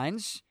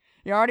 storylines,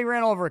 you already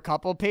ran over a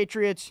couple.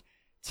 Patriots'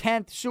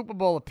 10th Super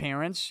Bowl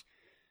appearance,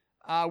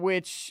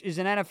 which is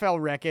an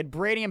NFL record.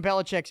 Brady and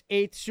Belichick's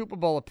 8th Super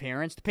Bowl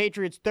appearance. The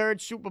Patriots'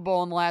 3rd Super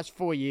Bowl in the last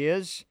 4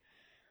 years.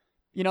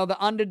 You know,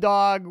 the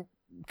underdog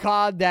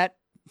card that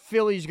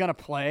Philly's going to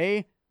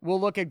play.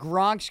 We'll look at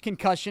Gronk's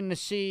concussion to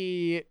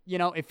see, you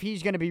know, if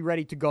he's going to be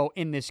ready to go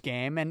in this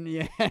game.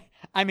 And,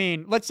 I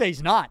mean, let's say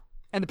he's not,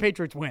 and the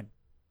Patriots win.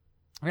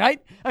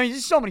 Right? I mean,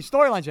 there's so many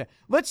storylines here.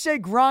 Let's say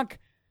Gronk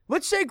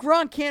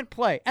can't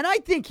play, and I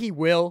think he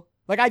will.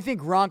 Like, I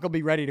think Gronk will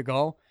be ready to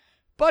go.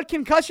 But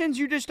concussions,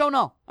 you just don't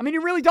know. I mean,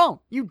 you really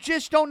don't. You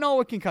just don't know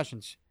with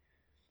concussions.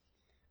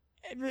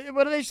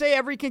 What do they say?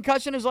 Every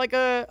concussion is like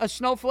a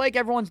snowflake.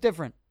 Everyone's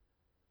different.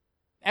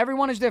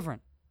 Everyone is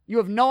different. You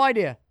have no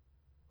idea.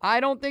 I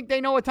don't think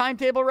they know a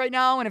timetable right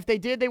now, and if they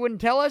did, they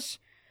wouldn't tell us.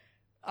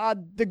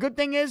 The good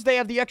thing is they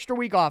have the extra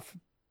week off.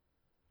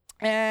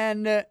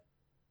 And,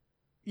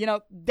 you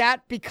know,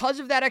 that because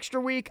of that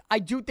extra week, I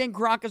do think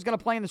Gronk is going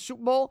to play in the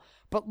Super Bowl.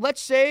 But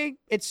let's say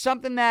it's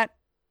something that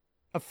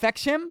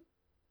affects him,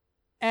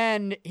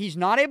 and he's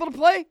not able to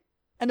play,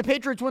 and the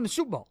Patriots win the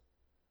Super Bowl.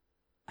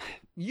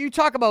 You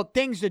talk about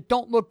things that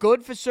don't look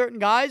good for certain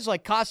guys,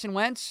 like Carson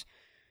Wentz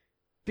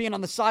being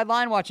on the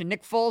sideline watching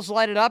Nick Foles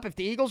light it up if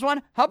the Eagles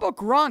won. How about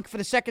Gronk for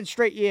the 2nd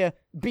straight year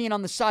being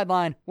on the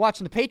sideline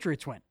watching the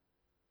Patriots win?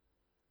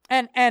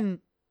 And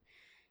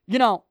you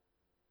know,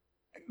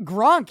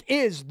 Gronk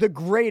is the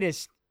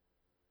greatest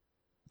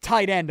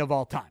tight end of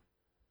all time.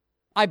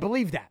 I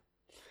believe that.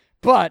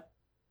 But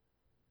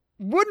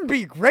wouldn't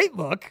be a great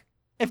look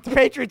if the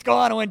Patriots go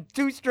on to win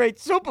 2 straight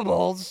Super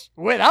Bowls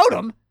without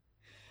him.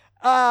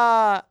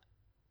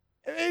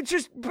 It's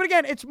just, but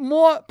again, it's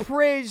more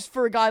praise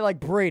for a guy like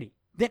Brady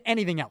than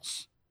anything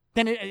else.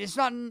 It's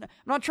not. I'm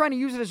not trying to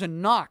use it as a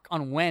knock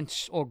on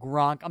Wentz or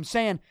Gronk. I'm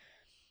saying,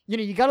 you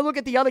know, you got to look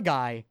at the other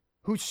guy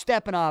who's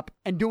stepping up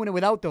and doing it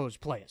without those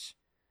players.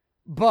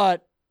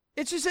 But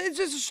it's just a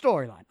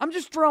storyline. I'm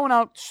just throwing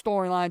out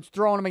storylines,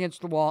 throwing them against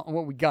the wall on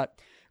what we got.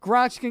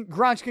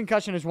 Gronk's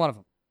concussion is one of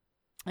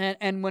them.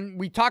 And when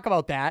we talk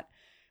about that,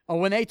 or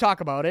when they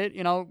talk about it,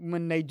 you know,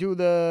 when they do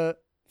the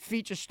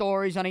feature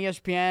stories on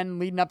ESPN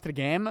leading up to the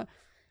game,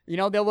 you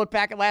know, they'll look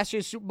back at last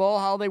year's Super Bowl,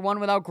 how they won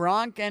without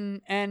Gronk,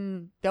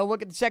 and they'll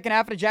look at the second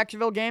half of the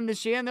Jacksonville game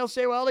this year, and they'll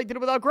say, well, they did it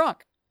without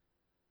Gronk.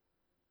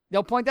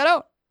 They'll point that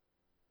out.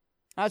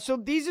 So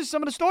these are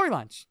some of the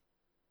storylines.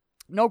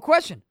 No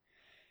question.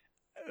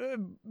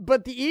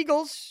 But the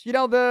Eagles, you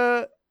know,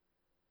 the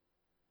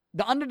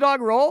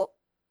underdog role,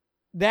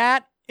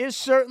 that is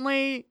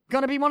certainly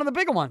going to be one of the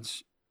bigger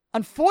ones.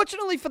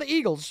 Unfortunately for the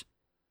Eagles,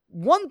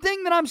 one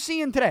thing that I'm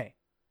seeing today,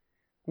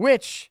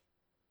 which,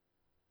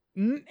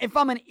 if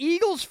I'm an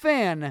Eagles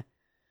fan,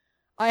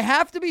 I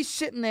have to be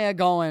sitting there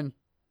going,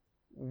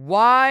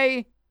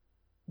 why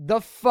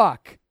the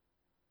fuck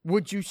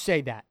would you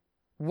say that?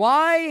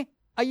 Why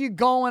are you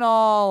going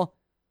all,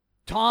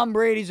 Tom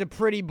Brady's a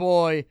pretty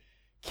boy,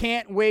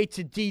 can't wait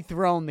to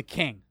dethrone the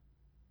king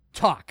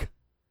talk?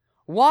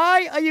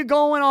 Why are you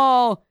going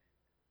all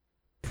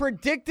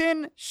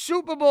predicting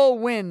Super Bowl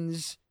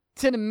wins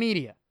to the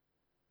media?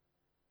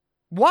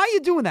 Why are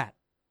you doing that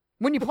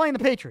when you're playing the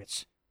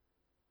Patriots?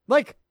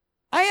 Like,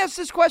 I ask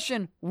this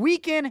question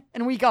week in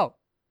and week out,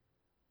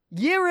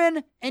 year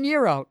in and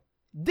year out,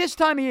 this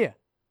time of year.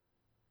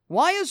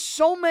 Why are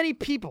so many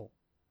people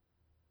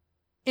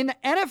in the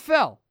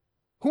NFL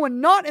who are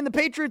not in the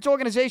Patriots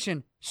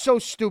organization so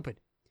stupid?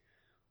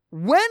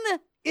 When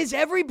is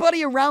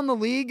everybody around the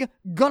league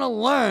going to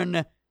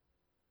learn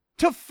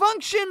to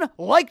function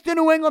like the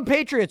New England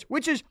Patriots,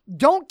 which is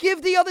don't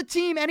give the other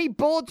team any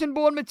bulletin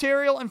board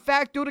material. In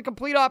fact, do the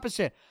complete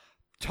opposite.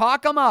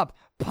 Talk them up,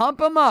 pump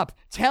them up,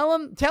 tell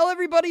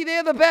everybody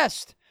they're the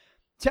best.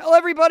 Tell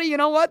everybody, you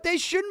know what, they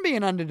shouldn't be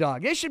an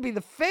underdog. They should be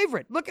the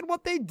favorite. Look at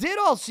what they did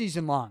all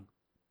season long.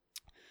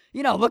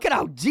 You know, look at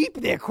how deep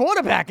their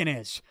quarterbacking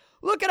is.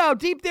 Look at how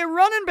deep their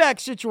running back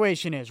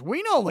situation is.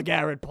 We know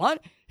LeGarrette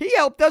Blount. He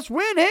helped us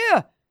win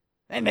here.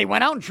 And they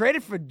went out and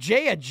traded for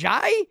Jay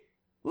Ajayi?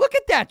 Look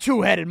at that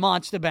two-headed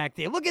monster back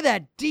there. Look at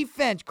that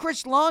defense.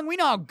 Chris Long, we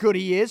know how good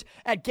he is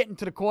at getting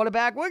to the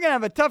quarterback. We're going to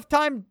have a tough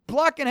time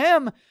blocking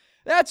him.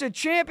 That's a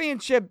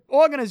championship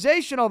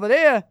organization over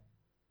there.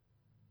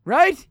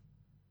 Right?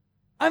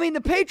 I mean,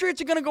 the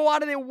Patriots are going to go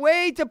out of their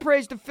way to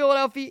praise the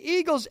Philadelphia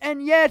Eagles,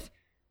 and yet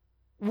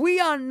we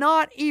are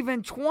not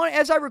even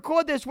as I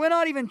record this, we're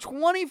not even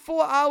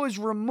 24 hours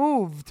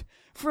removed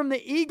from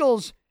the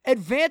Eagles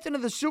advancing to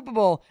the Super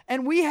Bowl,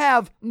 and we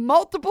have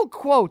multiple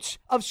quotes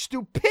of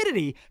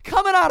stupidity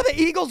coming out of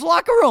the Eagles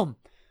locker room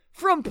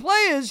from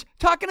players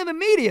talking to the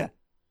media.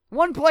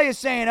 One player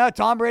saying,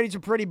 Tom Brady's a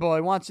pretty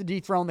boy, wants to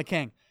dethrone the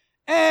king.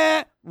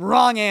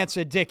 Wrong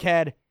answer,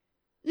 dickhead.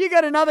 You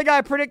got another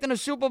guy predicting a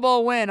Super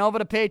Bowl win over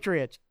the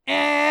Patriots.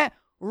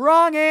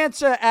 Wrong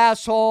answer,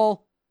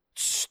 asshole.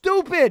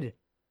 Stupid.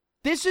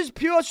 This is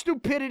pure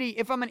stupidity.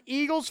 If I'm an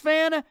Eagles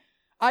fan,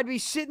 I'd be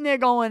sitting there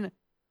going,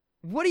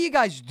 what are you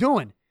guys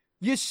doing?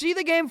 You see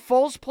the game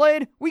Foles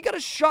played? We got a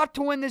shot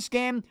to win this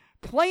game.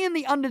 Playing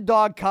the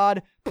underdog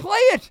card. Play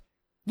it.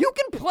 You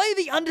can play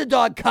the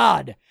underdog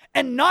card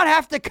and not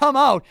have to come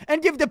out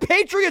and give the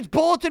Patriots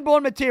bulletin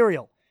board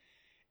material.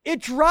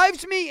 It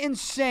drives me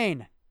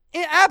insane.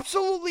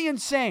 Absolutely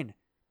insane.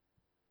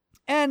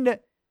 And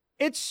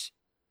it's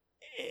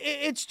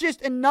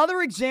just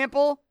another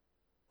example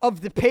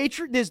of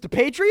there's the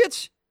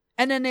Patriots,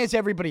 and then there's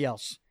everybody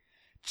else.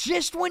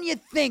 Just when you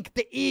think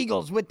the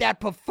Eagles, with that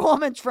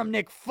performance from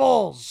Nick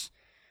Foles,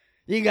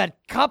 you got a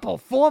couple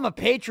former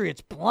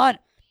Patriots, Blunt,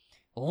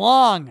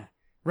 Long,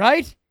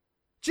 right?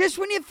 Just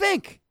when you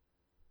think,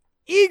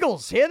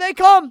 Eagles, here they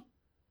come.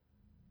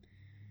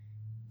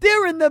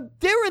 They're in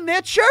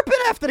there chirping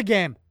after the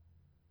game,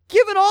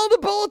 giving all the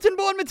bulletin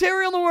board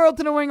material in the world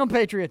to New England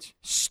Patriots.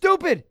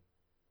 Stupid.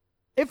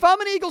 If I'm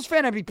an Eagles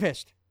fan, I'd be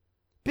pissed.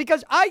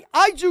 Because I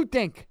do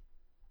think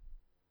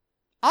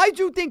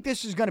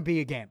this is going to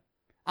be a game.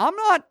 I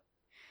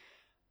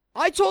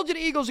told you the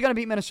Eagles are going to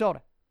beat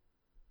Minnesota.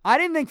 I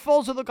didn't think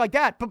Foles would look like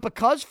that. But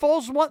because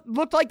Foles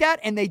looked like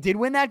that, and they did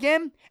win that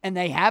game, and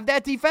they have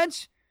that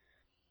defense,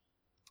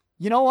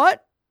 you know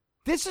what?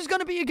 This is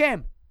going to be a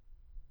game.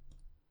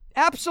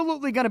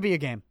 Absolutely going to be a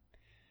game.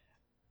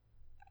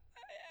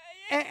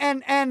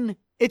 And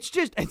it's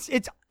just,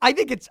 I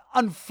think it's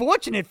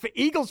unfortunate for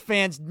Eagles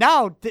fans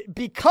now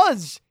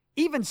because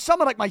even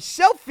someone like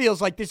myself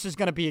feels like this is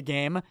going to be a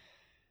game.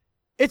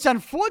 It's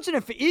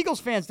unfortunate for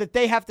Eagles fans that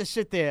they have to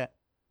sit there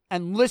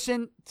and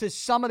listen to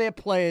some of their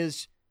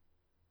players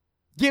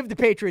give the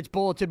Patriots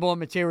bulletin board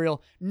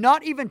material,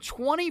 not even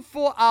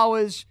 24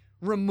 hours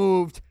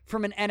removed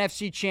from an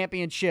NFC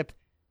Championship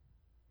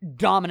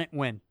dominant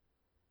win.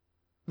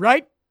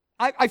 Right?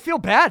 I feel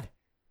bad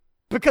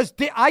because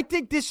I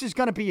think this is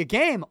going to be a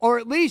game, or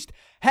at least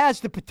has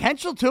the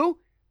potential to.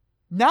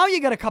 Now you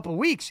got a couple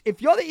weeks.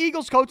 If you're the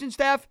Eagles coaching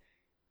staff,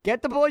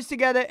 get the boys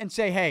together and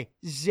say, hey,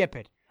 zip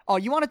it. Oh,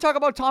 you want to talk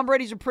about Tom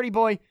Brady's a pretty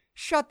boy?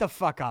 Shut the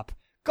fuck up.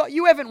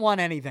 You haven't won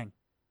anything.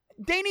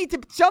 They need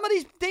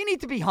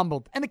to be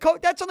humbled. And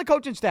that's on the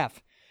coaching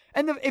staff.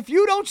 And if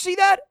you don't see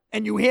that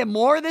and you hear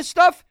more of this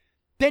stuff,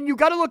 then you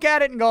got to look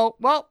at it and go,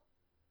 well,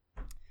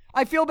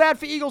 I feel bad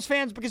for Eagles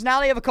fans because now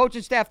they have a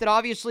coaching staff that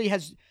obviously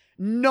has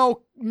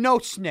no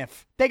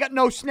sniff. They got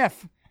no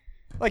sniff.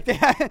 Like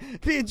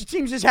the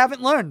teams just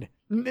haven't learned.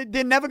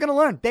 They're never going to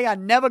learn. They are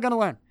never going to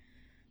learn.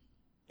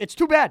 It's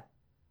too bad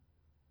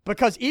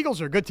because Eagles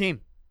are a good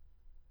team.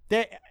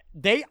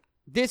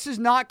 This is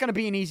not going to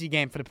be an easy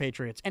game for the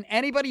Patriots. And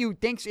anybody who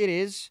thinks it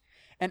is,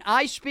 and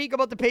I speak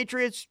about the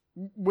Patriots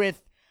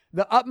with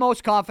the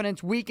utmost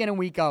confidence week in and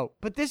week out,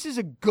 but this is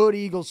a good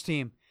Eagles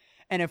team.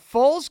 And if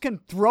Foles can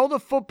throw the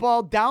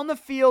football down the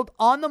field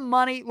on the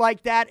money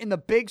like that in the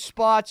big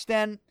spots,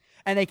 and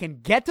they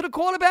can get to the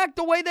quarterback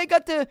the way they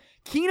got to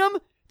Keenum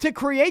to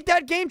create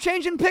that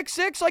game-changing pick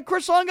six like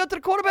Chris Long got to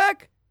the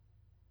quarterback,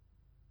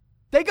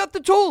 they got the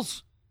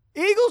tools.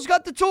 Eagles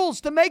got the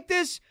tools to make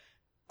this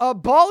a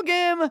ball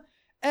game.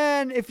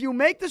 And if you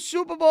make the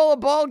Super Bowl a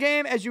ball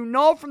game, as you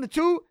know from the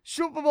two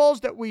Super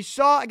Bowls that we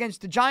saw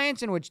against the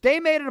Giants in which they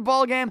made it a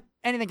ball game,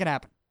 anything can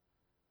happen.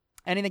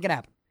 Anything can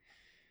happen.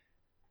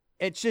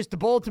 It's just the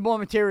bulletin board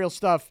material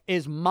stuff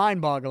is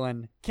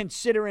mind-boggling,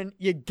 considering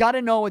you got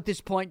to know at this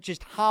point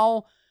just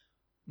how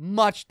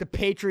much the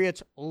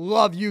Patriots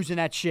love using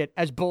that shit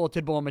as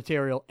bulletin board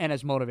material and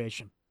as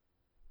motivation.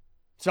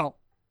 So,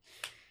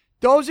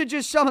 those are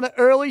just some of the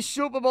early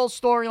Super Bowl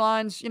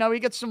storylines. You know, we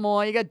got some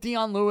more. You got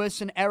Dion Lewis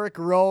and Eric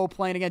Rowe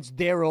playing against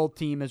their old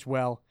team as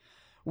well.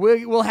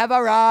 We'll have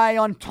our eye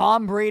on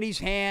Tom Brady's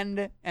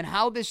hand and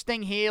how this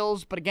thing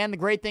heals. But again, the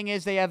great thing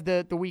is they have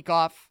the week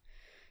off.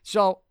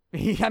 So,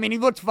 he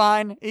looked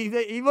fine.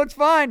 He looked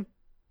fine.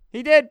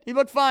 He did. He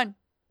looked fine.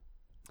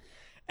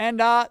 And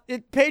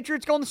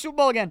Patriots going to the Super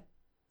Bowl again.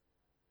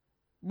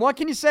 What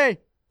can you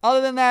say?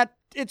 Other than that,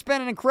 it's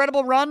been an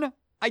incredible run.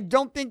 I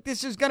don't think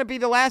this is going to be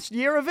the last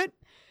year of it.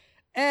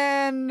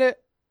 And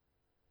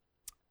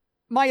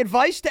my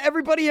advice to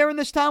everybody here in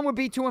this town would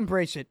be to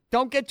embrace it.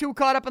 Don't get too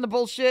caught up in the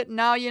bullshit.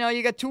 Now,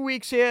 you got 2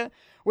 weeks here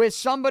where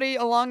somebody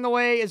along the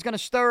way is going to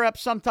stir up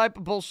some type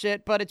of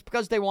bullshit, but it's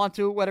because they want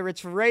to, whether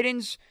it's for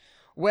ratings,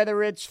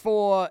 whether it's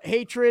for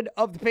hatred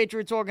of the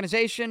Patriots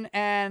organization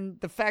and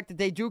the fact that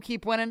they do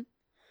keep winning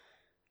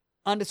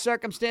under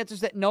circumstances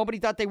that nobody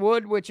thought they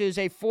would, which is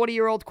a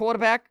 40-year-old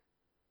quarterback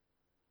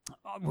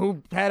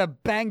who had a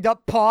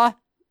banged-up paw,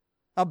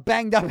 a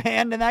banged-up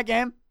hand in that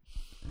game,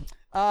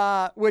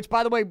 which,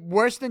 by the way,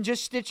 worse than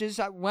just stitches.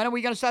 When are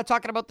we going to start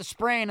talking about the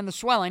sprain and the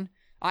swelling?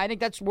 I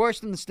think that's worse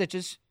than the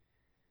stitches.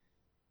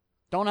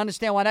 Don't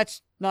understand why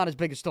that's not as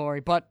big a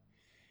story, but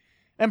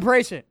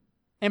embrace it.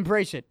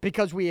 Embrace it,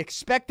 because we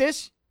expect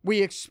this.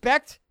 We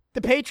expect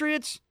the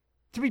Patriots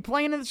to be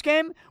playing in this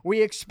game.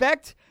 We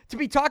expect to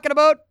be talking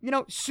about,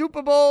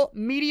 Super Bowl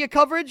media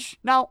coverage.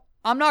 Now,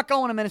 I'm not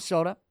going to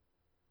Minnesota.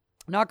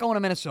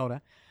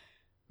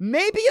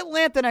 Maybe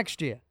Atlanta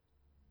next year.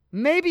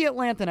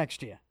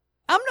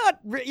 I'm not,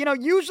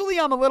 usually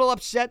I'm a little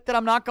upset that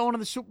I'm not going to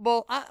the Super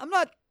Bowl. I'm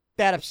not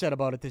that upset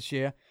about it this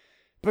year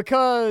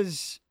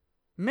because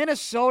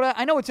Minnesota,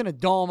 I know it's in a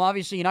dome.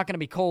 Obviously, you're not going to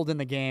be cold in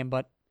the game,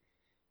 but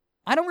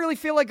I don't really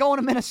feel like going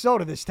to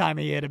Minnesota this time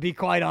of year, to be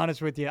quite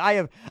honest with you.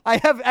 I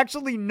have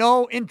actually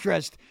no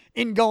interest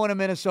in going to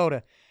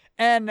Minnesota.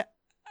 And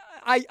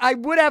I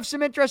would have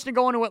some interest in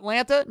going to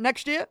Atlanta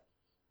next year.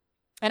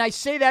 And I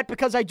say that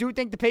because I do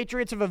think the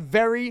Patriots have a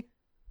very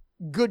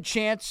good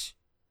chance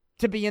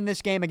to be in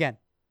this game again.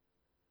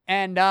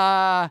 And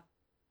that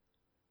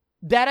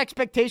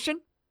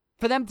expectation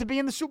for them to be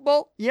in the Super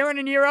Bowl year in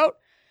and year out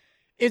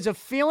is a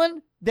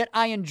feeling that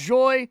I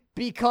enjoy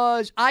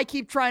because I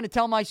keep trying to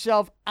tell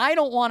myself I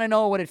don't want to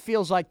know what it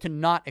feels like to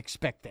not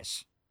expect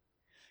this,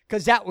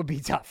 because that would be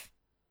tough.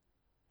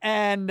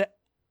 And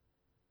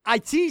I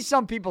tease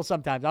some people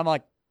sometimes. I'm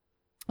like,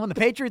 when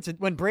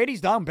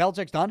Brady's done,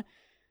 Belichick's done,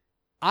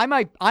 I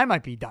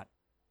might be done.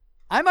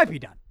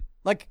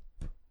 Like,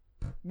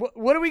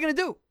 what are we going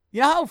to do?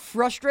 You know how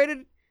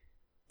frustrated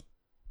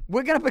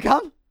we're going to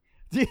become?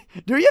 Do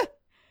you?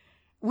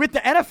 With the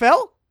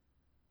NFL?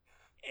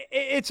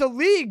 It's a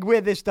league where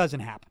this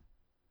doesn't happen.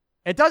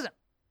 It doesn't.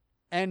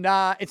 And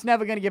it's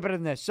never going to get better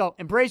than this. So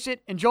embrace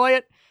it. Enjoy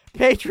it.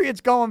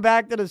 Patriots going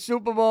back to the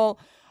Super Bowl.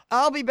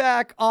 I'll be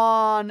back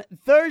on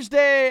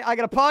Thursday. I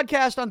got a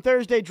podcast on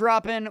Thursday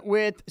dropping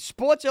with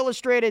Sports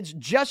Illustrated's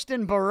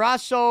Justin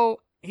Barrasso.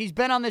 He's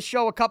been on this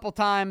show a couple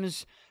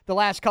times the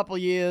last couple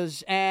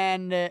years.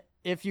 And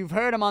if you've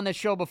heard him on this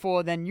show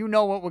before, then you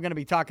know what we're going to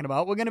be talking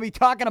about. We're going to be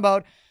talking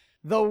about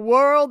the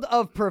world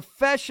of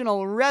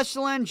professional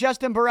wrestling.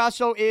 Justin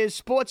Barrasso is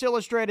Sports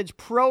Illustrated's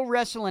pro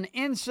wrestling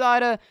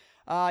insider.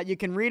 You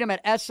can read him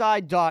at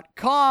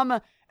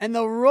si.com. And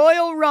the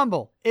Royal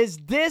Rumble is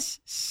this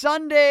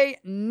Sunday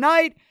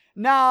night.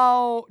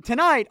 Now,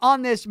 tonight,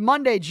 on this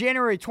Monday,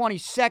 January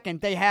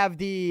 22nd, they have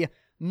the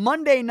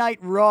Monday Night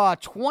Raw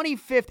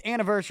 25th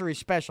anniversary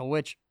special,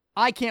 which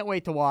I can't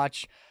wait to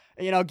watch.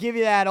 Give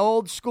you that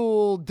old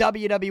school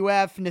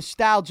WWF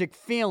nostalgic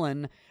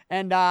feeling.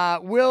 And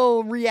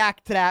we'll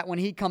react to that when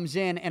he comes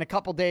in a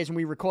couple days when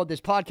we record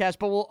this podcast.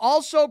 But we'll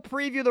also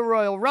preview the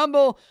Royal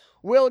Rumble.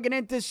 We'll get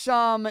into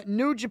some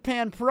New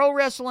Japan Pro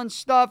Wrestling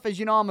stuff. As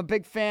you know, I'm a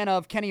big fan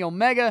of Kenny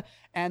Omega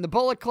and the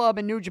Bullet Club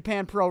and New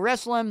Japan Pro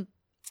Wrestling.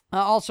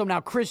 Also now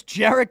Chris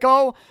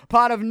Jericho,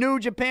 part of New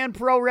Japan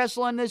Pro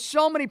Wrestling. There's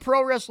so many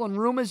pro wrestling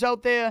rumors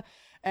out there.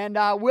 And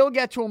we'll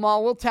get to them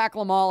all. We'll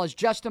tackle them all as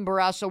Justin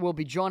Barrasso will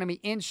be joining me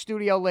in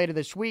studio later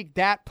this week.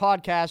 That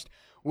podcast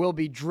will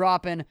be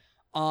dropping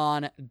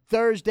on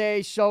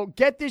Thursday. So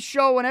get this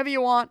show whenever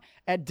you want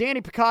at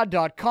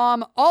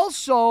DannyPicard.com.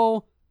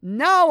 Also,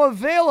 now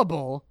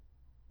available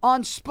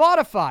on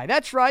Spotify.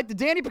 That's right. The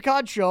Danny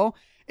Picard Show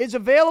is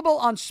available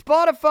on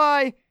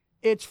Spotify.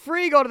 It's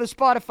free. Go to the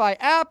Spotify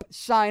app,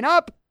 sign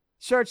up,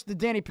 search the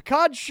Danny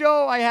Picard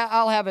Show.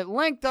 I'll have it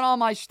linked on all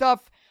my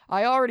stuff.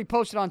 I already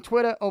posted on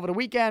Twitter over the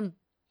weekend.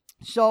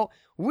 So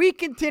we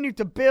continue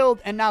to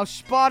build, and now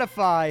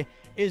Spotify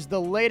is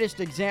the latest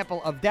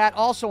example of that.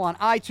 Also on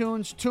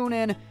iTunes,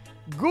 TuneIn,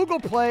 Google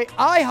Play,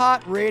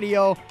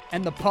 iHeartRadio,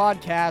 and the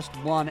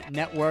Podcast One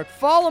Network.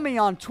 Follow me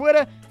on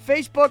Twitter,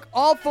 Facebook,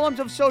 all forms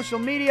of social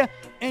media.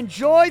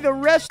 Enjoy the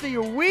rest of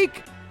your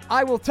week.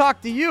 I will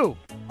talk to you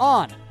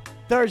on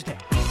Thursday.